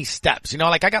how many steps.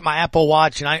 I got my Apple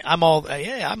Watch and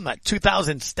I'm at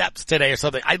 2,000 steps today or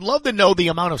something. I'd love to know the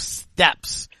amount of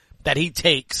steps that he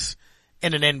takes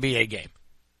in an NBA game.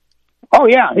 Oh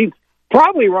yeah, he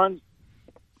probably runs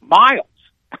miles.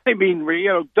 I mean,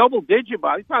 double-digit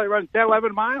miles. He probably runs 10,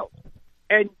 11 miles.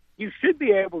 And you should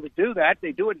be able to do that.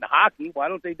 They do it in hockey. Why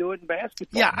don't they do it in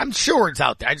basketball? Yeah, I'm sure it's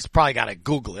out there. I just probably got to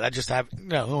Google it. I just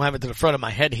don't have it to the front of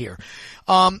my head here.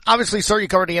 Obviously, sir, you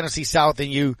cover the NFC South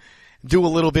and you do a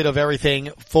little bit of everything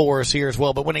for us here as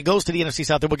well. But when it goes to the NFC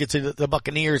South, then we'll get to the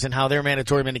Buccaneers and how their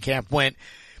mandatory minicamp went.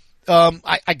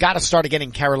 I got to start again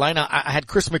in Carolina. I had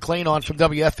Chris McLean on from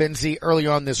WFNZ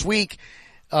earlier on this week.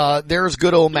 There's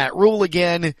good old Matt Rule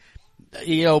again.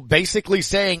 basically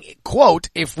saying, quote,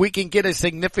 if we can get a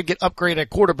significant upgrade at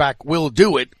quarterback, we'll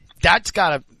do it. That's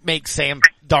gotta make Sam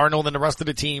Darnold and the rest of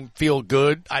the team feel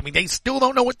good. I mean, they still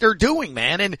don't know what they're doing,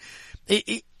 man. And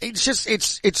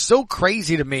it's so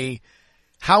crazy to me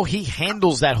how he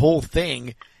handles that whole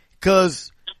thing,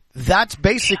 because that's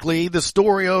basically the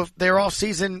story of their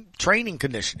off-season training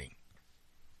conditioning.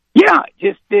 Yeah,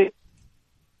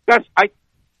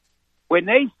 when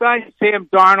they signed Sam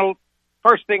Darnold,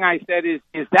 first thing I said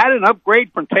is that an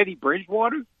upgrade from Teddy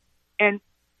Bridgewater? And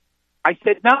I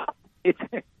said, no, it's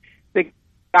the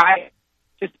guy.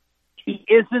 He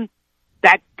isn't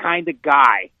that kind of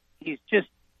guy. He's just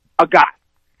a guy.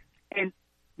 And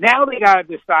now they got to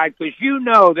decide, because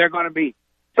they're going to be,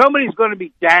 somebody's going to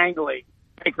be dangling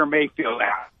Baker Mayfield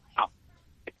out.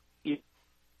 You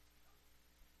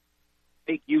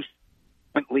make you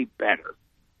significantly better.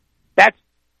 That's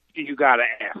what you got to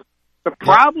ask. The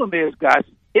problem is, Gus,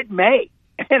 it may.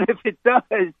 And if it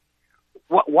does,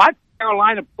 watch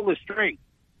Carolina pull the string.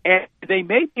 And they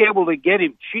may be able to get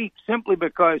him cheap simply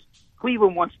because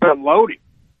Cleveland wants to unload him.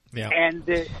 Yeah. And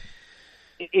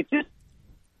it's just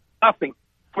nothing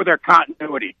for their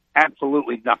continuity.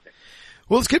 Absolutely nothing.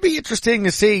 Well, it's going to be interesting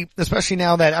to see, especially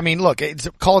now that, look,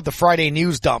 call it the Friday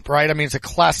news dump, right? It's a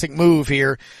classic move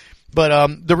here.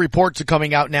 But the reports are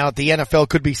coming out now that the NFL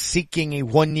could be seeking a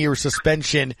 1-year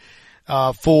suspension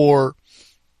for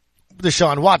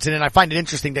Deshaun Watson. And I find it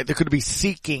interesting that they could be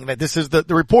seeking, that this is the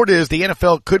report is the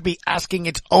NFL could be asking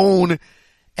its own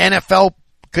NFL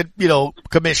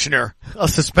commissioner of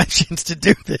suspensions to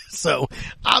do this. So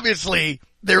obviously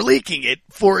they're leaking it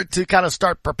for it to kind of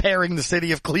start preparing the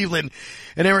city of Cleveland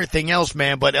and everything else,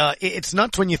 man. But it's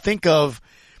nuts when you think of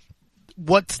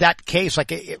what's that case.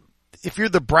 Like, if you're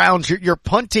the Browns, you're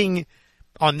punting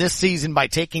on this season by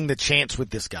taking the chance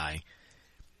with this guy.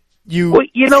 You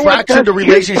fractured the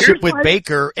relationship with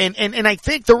Baker, and I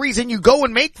think the reason you go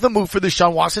and make the move for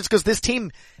Deshaun Watson is because this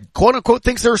team, quote unquote,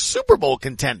 thinks they're a Super Bowl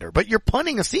contender, but you're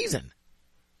punting a season.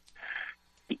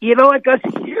 You know what, Gus?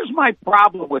 Here's my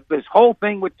problem with this whole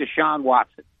thing with Deshaun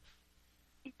Watson.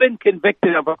 He's been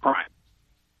convicted of a crime.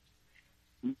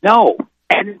 No,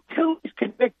 and until he's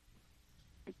convicted,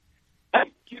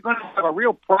 you're going to have a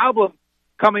real problem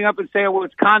coming up and saying, well,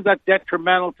 it's conduct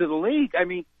detrimental to the league.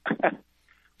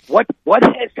 What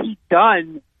has he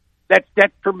done that's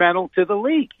detrimental to the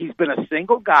league? He's been a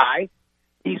single guy.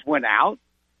 He's went out.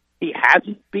 He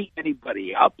hasn't beat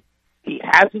anybody up. He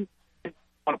hasn't been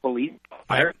on a police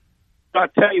fire. So I'll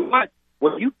tell you what,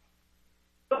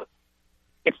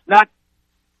 it's not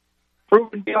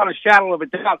proven beyond a shadow of a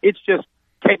doubt. It's just,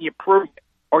 can you prove it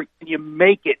or can you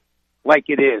make it like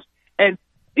it is? And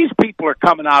these people are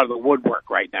coming out of the woodwork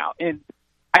right now. And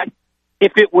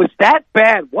if it was that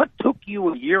bad, what took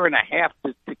you a year and a half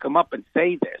to come up and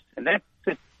say this? And that's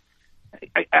just,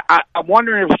 I'm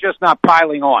wondering if it's just not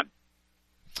piling on.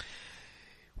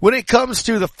 When it comes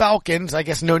to the Falcons, I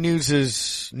guess no news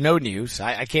is no news.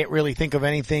 I can't really think of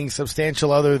anything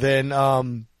substantial other than,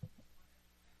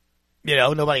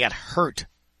 nobody got hurt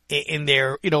in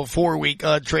their, 4-week,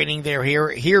 training there.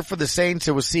 Here for the Saints,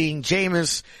 it was seeing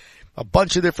Jameis, a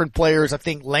bunch of different players. I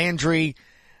think Landry,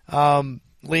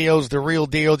 Leo's the real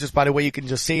deal just by the way you can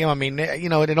just see him.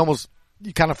 It almost,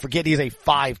 you kind of forget he's a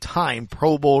 5-time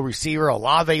Pro Bowl receiver.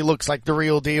 Olave looks like the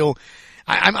real deal.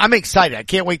 I'm excited. I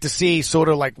can't wait to see sort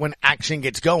of like when action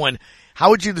gets going. How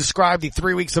would you describe the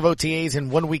 3 weeks of OTAs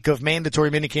and 1 week of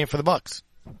mandatory minicamp for the Bucs?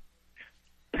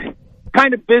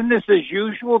 Kind of business as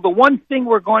usual. The one thing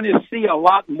we're going to see a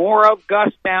lot more of,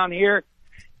 Gus, down here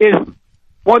is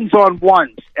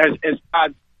ones-on-ones, as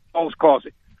Todd Bowles calls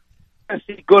it. I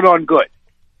see good on good.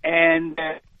 And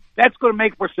that's going to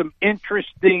make for some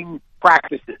interesting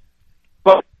practices.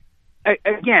 But,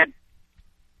 again,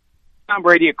 Tom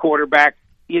Brady, a quarterback,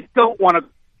 you don't want to go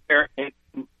there and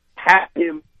have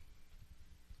him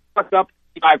fuck up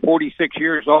 46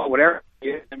 years old, whatever.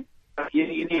 You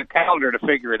need a calendar to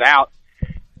figure it out.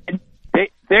 And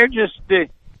they're just,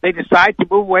 they decide to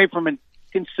move away from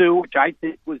Sue, which I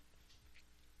think was,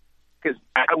 because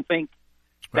I don't think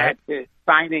that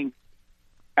signing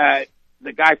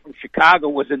the guy from Chicago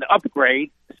was an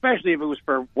upgrade, especially if it was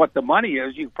for what the money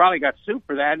is. You probably got sued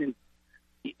for that. And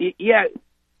yeah,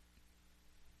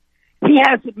 he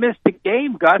hasn't missed a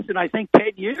game, Gus, in I think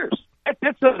 10 years.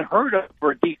 That's unheard of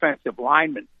for a defensive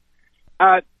lineman.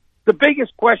 The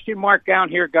biggest question mark down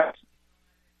here, Gus,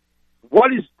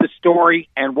 what is the story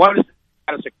and what is the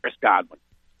status of Chris Godwin?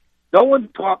 No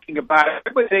one's talking about it.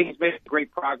 Everybody thinks he's made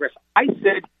great progress. I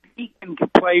said he can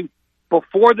play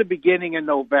before the beginning of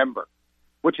November,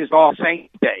 which is All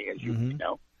Saints Day, as you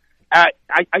know.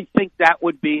 I think that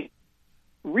would be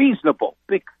reasonable.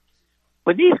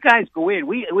 When these guys go in,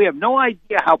 we have no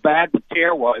idea how bad the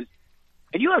tear was.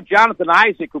 And you have Jonathan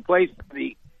Isaac, who plays for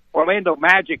the Orlando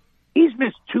Magic. He's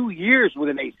missed 2 years with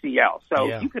an ACL,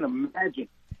 so you can imagine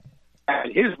how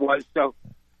his was. So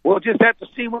we'll just have to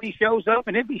see when he shows up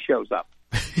and if he shows up.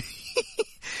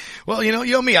 Well, you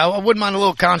know me, I wouldn't mind a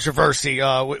little controversy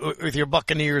with your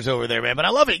Buccaneers over there, man. But I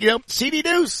love it. You know, CD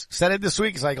News said it this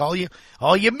week. It's like all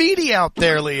you media out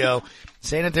there, Leo,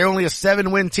 saying that they're only a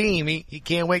 7-win team. He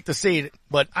can't wait to see it.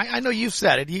 But I know you've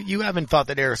said it. You haven't thought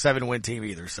that they're a 7-win team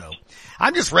either. So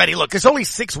I'm just ready. Look, it's only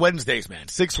 6 Wednesdays, man.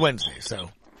 6 Wednesdays.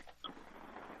 So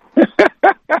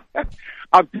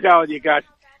I'm telling you guys,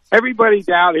 everybody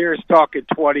down here is talking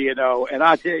 20-0, and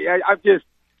I tell you, I'm just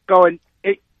going.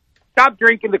 Stop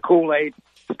drinking the Kool-Aid.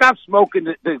 Stop smoking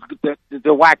the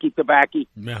wacky tobacco.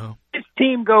 No. This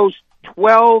team goes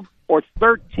 12 or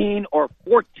 13 or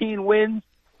 14 wins.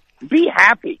 Be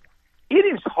happy. It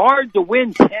is hard to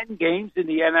win 10 games in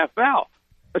the NFL,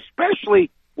 especially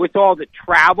with all the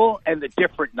travel and the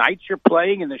different nights you're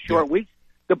playing in the short weeks.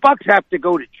 The Bucs have to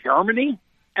go to Germany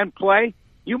and play.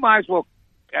 You might as well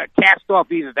cast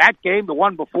off either that game, the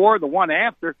one before, the one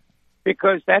after,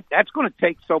 because that's going to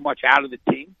take so much out of the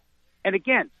team. And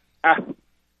again, I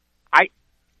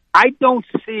don't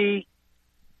see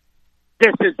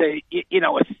this as a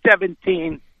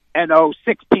 17-0,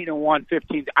 16-1,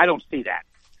 15. I don't see that.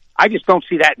 I just don't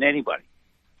see that in anybody.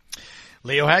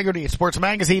 Leo Haggerty at Sports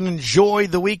Magazine. Enjoy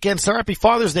the weekend, sir. Happy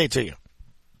Father's Day to you.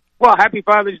 Well, happy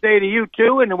Father's Day to you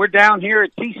too. And we're down here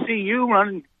at TCU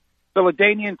running the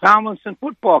LaDainian Tomlinson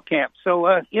football camp. So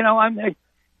I'm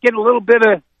getting a little bit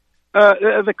of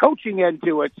the coaching end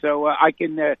to it, so I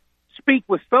can speak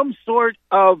with some sort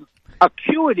of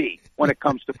acuity when it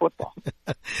comes to football.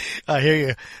 I hear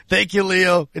you. Thank you,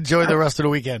 Leo. Enjoy the rest of the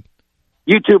weekend.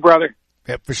 You too, brother.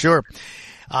 Yep, for sure.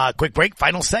 Quick break.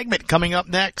 Final segment coming up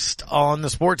next on the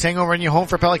Sports Hangover in your home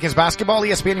for Pelicans basketball,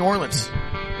 ESPN New Orleans.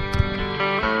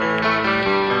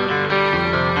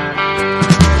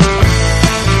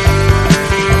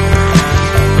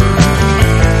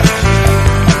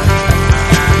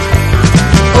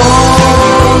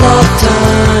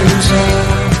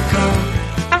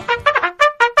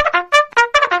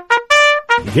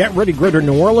 Get ready, Greater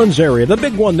New Orleans area. The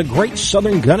big one, the Great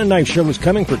Southern Gun and Knife Show, is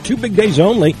coming for 2 big days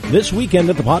only this weekend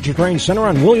at the Pontchartrain Center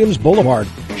on Williams Boulevard.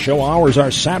 Show hours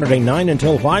are Saturday 9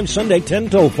 until 5, Sunday 10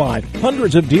 till 5.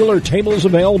 Hundreds of dealer tables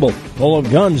available, full of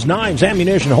guns, knives,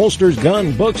 ammunition, holsters,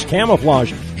 gun, books,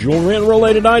 camouflage, jewelry and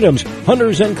related items.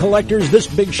 Hunters and collectors, this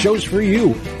big show's for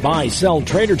you. Buy, sell,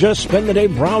 trade, or just spend the day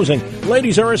browsing.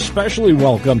 Ladies are especially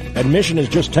welcome. Admission is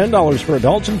just $10 for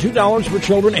adults and $2 for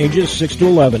children ages 6 to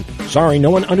 11. Sorry,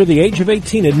 no one under the age of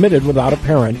 18 admitted without a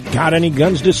parent. Got any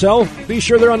guns to sell? Be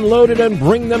sure they're unloaded and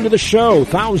bring them to the show.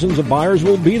 Thousands of buyers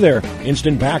will be there.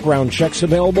 Instant background checks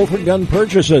available for gun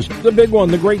purchases. The big one,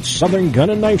 the Great Southern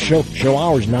Gun and Knife Show. Show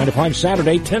hours 9 to 5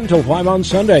 Saturday, 10 till 5 on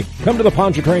Sunday. Come to the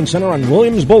Pontchartrain Center on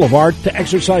Williams Boulevard to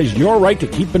exercise your right to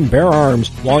keep and bear arms.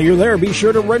 While you're there, be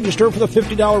sure to register for the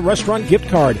 $50 restaurant gift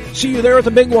card. See you there at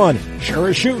the big one. Sure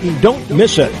as shooting. Don't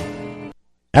miss it.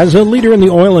 As a leader in the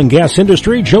oil and gas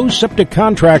industry, Joe's Septic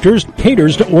Contractors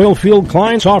caters to oil field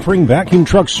clients offering vacuum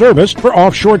truck service for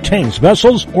offshore tanks,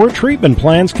 vessels, or treatment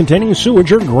plants containing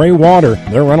sewage or gray water.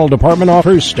 Their rental department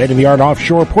offers state-of-the-art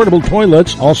offshore portable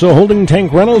toilets, also holding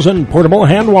tank rentals and portable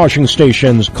hand washing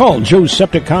stations. Call Joe's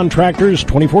Septic Contractors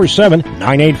 24/7,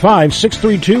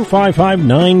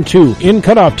 985-632-5592 in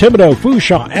Cutoff, Thibodaux,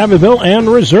 Foucha, Abbeville, and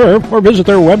Reserve, or visit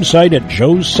their website at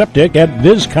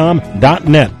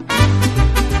joesseptic@viscom.net.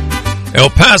 El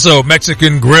Paso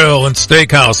Mexican Grill and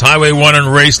Steakhouse, Highway 1 in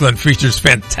Raceland, features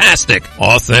fantastic,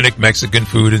 authentic Mexican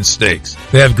food and steaks.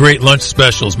 They have great lunch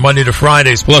specials Monday to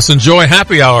Fridays, plus enjoy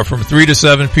happy hour from 3 to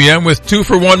 7 p.m. with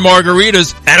 2-for-1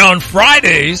 margaritas. And on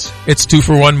Fridays, it's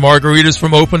 2-for-1 margaritas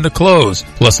from open to close,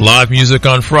 plus live music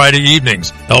on Friday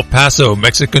evenings. El Paso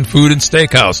Mexican Food and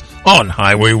Steakhouse on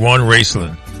Highway 1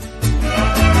 Raceland.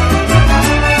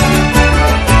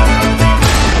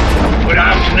 Good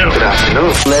afternoon.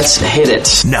 Let's hit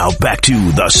it. Now back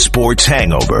to the Sports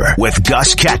Hangover with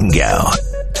Gus Kattengell.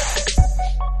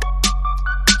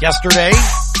 Yesterday,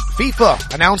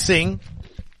 FIFA announcing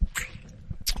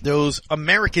those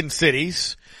American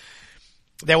cities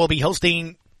that will be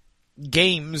hosting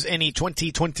games in the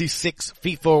 2026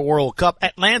 FIFA World Cup.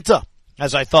 Atlanta,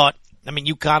 as I thought. I mean,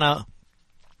 you kind of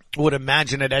would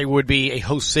imagine that they would be a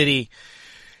host city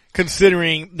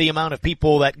considering the amount of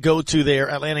people that go to their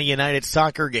Atlanta United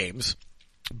soccer games.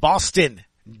 Boston,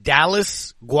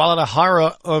 Dallas,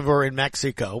 Guadalajara over in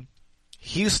Mexico,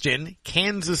 Houston,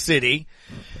 Kansas City,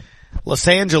 Los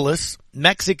Angeles,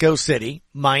 Mexico City,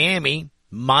 Miami,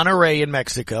 Monterrey in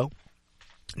Mexico,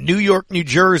 New York, New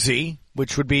Jersey,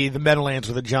 which would be the Meadowlands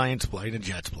where the Giants play and the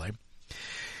Jets play,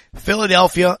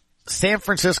 Philadelphia, San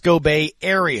Francisco Bay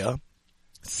Area,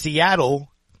 Seattle,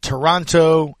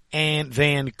 Toronto, and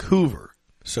Vancouver.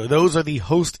 So those are the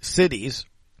host cities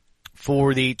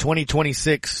for the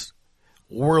 2026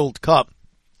 World Cup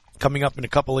coming up in a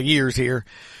couple of years here.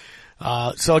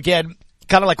 So again,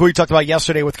 kind of like what we talked about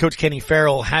yesterday with Coach Kenny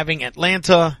Farrell, having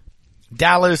Atlanta,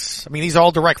 Dallas, I mean, these are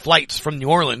all direct flights from New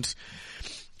Orleans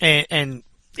and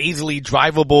easily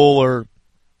drivable or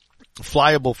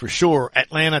flyable for sure.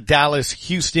 Atlanta, Dallas,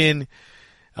 Houston,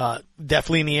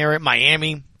 definitely in the area.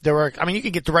 Miami. You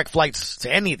can get direct flights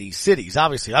to any of these cities,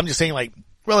 obviously. I'm just saying like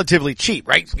relatively cheap,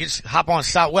 right? You just hop on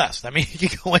Southwest. I mean, you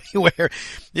can go anywhere.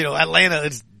 Atlanta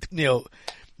is,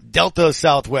 Delta,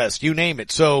 Southwest, you name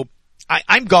it. So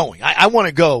I'm going. I want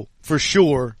to go for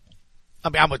sure. I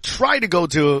mean, I'm going to try to go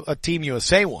to a Team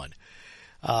USA one.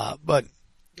 But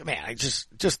man, just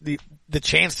the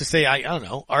chance to say, I don't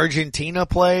know, Argentina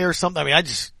play or something. I mean,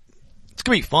 it's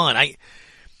going to be fun.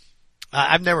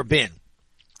 I've never been.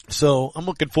 So I'm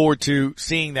looking forward to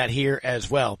seeing that here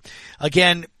as well.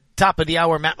 Again, top of the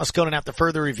hour, Matt Moscona, after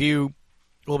further review,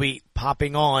 will be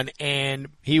popping on, and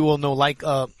he will no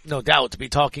doubt to be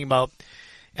talking about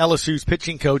LSU's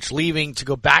pitching coach leaving to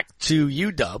go back to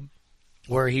UW,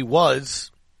 where he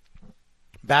was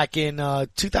back in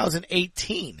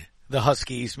 2018. The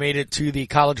Huskies made it to the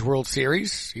College World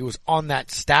Series. He was on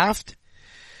that staff,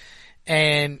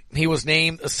 and he was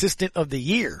named Assistant of the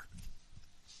Year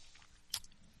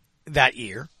that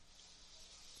year.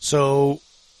 So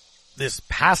this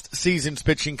past season's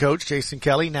pitching coach, Jason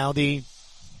Kelly, now the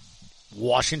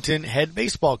Washington head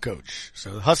baseball coach.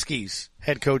 So the Huskies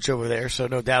head coach over there. So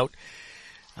no doubt,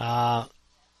 Matt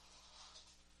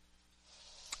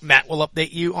will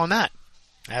update you on that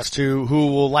as to who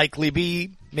will likely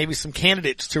be maybe some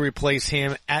candidates to replace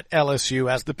him at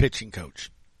LSU as the pitching coach.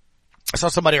 I saw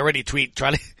somebody already tweet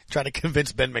trying to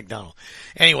convince Ben McDonald.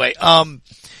 Anyway,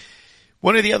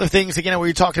 one of the other things, again, we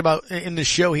were talking about in the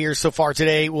show here so far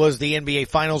today was the NBA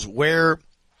Finals, where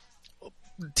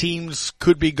teams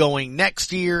could be going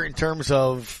next year in terms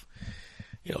of,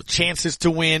 chances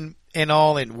to win and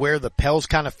all, and where the Pels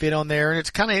kind of fit on there. And it's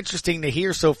kind of interesting to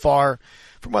hear so far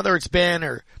from whether it's Ben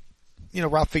or,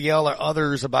 Raphael or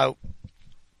others about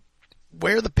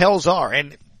where the Pels are.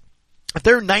 And if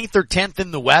they're 9th or 10th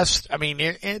in the West, I mean,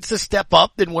 it's a step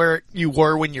up than where you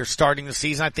were when you're starting the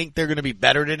season. I think they're going to be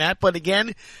better than that. But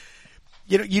again,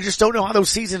 you just don't know how those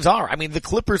seasons are. I mean, the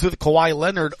Clippers with Kawhi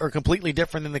Leonard are completely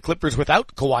different than the Clippers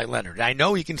without Kawhi Leonard. I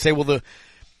know you can say, well, the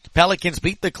Pelicans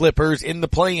beat the Clippers in the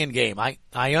play-in game.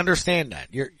 I understand that.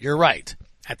 You're right.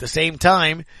 At the same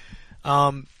time,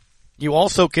 you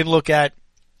also can look at,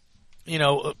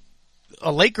 a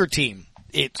Laker team.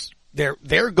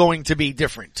 They're going to be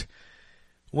different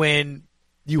when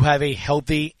you have a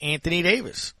healthy Anthony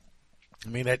Davis. I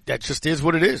mean, that just is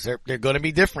what it is. They're going to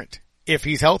be different if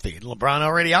he's healthy. And LeBron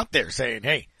already out there saying,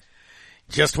 hey,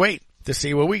 just wait to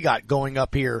see what we got going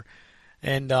up here.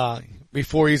 And,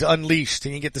 before he's unleashed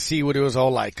and you get to see what it was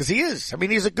all like. Cause he is. I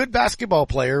mean, he's a good basketball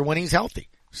player when he's healthy.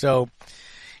 So,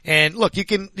 and look, you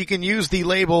can use the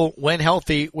label when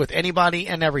healthy with anybody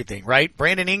and everything, right?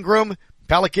 Brandon Ingram,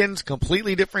 Pelicans,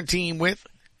 completely different team with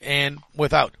and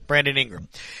without Brandon Ingram.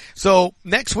 So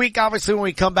next week, obviously, when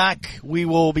we come back, we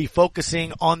will be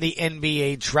focusing on the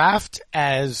NBA draft,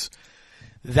 as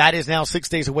that is now 6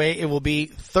 days away. It will be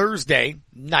Thursday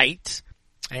night,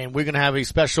 and we're going to have a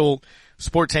special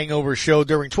Sports Hangover show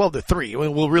during 12 to 3.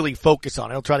 We'll really focus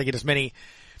on it. I'll try to get as many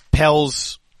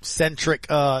Pels centric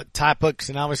topics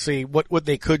and obviously what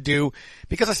they could do,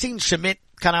 because I've seen Schmidt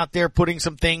kind of out there putting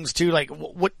some things too, like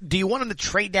what do you want them to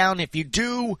trade down? If you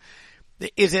do,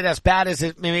 is it as bad as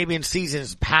it maybe in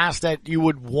seasons past that you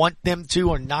would want them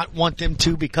to or not want them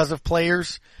to because of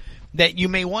players that you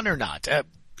may want or not?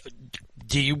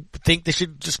 Do you think they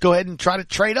should just go ahead and try to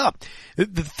trade up?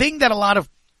 The thing that a lot of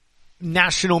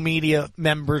national media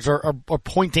members are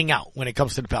pointing out when it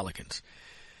comes to the Pelicans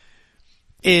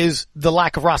is the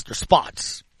lack of roster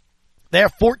spots. They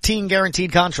have 14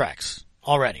 guaranteed contracts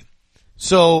already.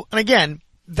 So, and again,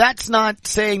 that's not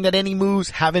saying that any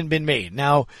moves haven't been made.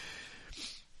 Now,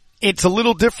 it's a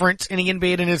little different in the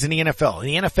NBA than it is in the NFL. In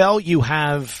the NFL, you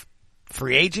have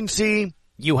free agency,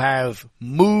 you have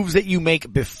moves that you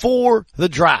make before the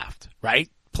draft, right?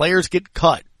 Players get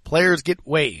cut, players get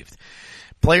waived,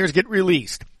 players get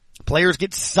released, players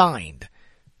get signed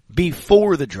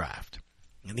before the draft.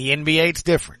 In the NBA, it's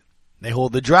different. They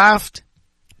hold the draft,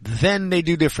 then they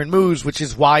do different moves, which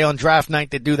is why on draft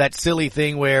night they do that silly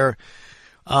thing where,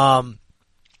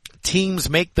 teams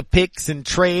make the picks and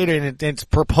trade and it's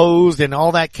proposed and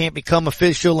all that can't become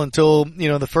official until,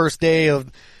 the first day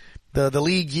of the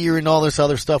league year and all this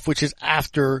other stuff, which is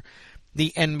after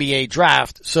the NBA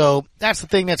draft. So that's the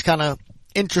thing that's kind of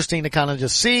interesting to kind of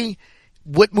just see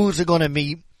what moves are going to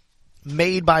be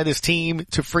made by this team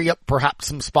to free up perhaps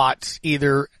some spots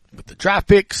either with the draft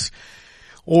picks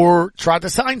or try to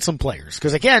sign some players.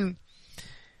 Cause again,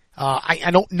 I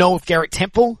don't know if Garrett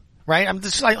Temple, right? I'm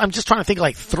just trying to think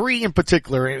like three in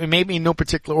particular, and maybe in no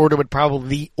particular order, but probably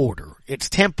the order. It's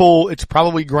Temple, it's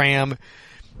probably Graham,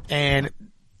 and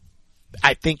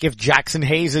I think if Jackson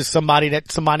Hayes is somebody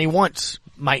that somebody wants,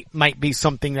 might be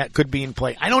something that could be in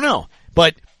play. I don't know,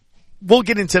 but we'll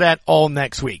get into that all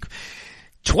next week.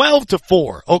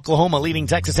 12-4, Oklahoma leading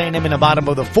Texas A&M in the bottom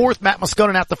of the fourth. Matt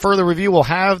Moscona at the further review will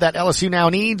have that LSU now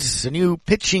needs a new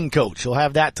pitching coach. He'll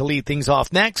have that to lead things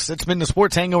off next. It's been the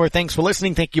Sports Hangover. Thanks for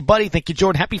listening. Thank you, buddy. Thank you,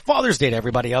 Jordan. Happy Father's Day to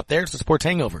everybody out there. It's the Sports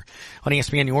Hangover on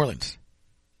ESPN New Orleans.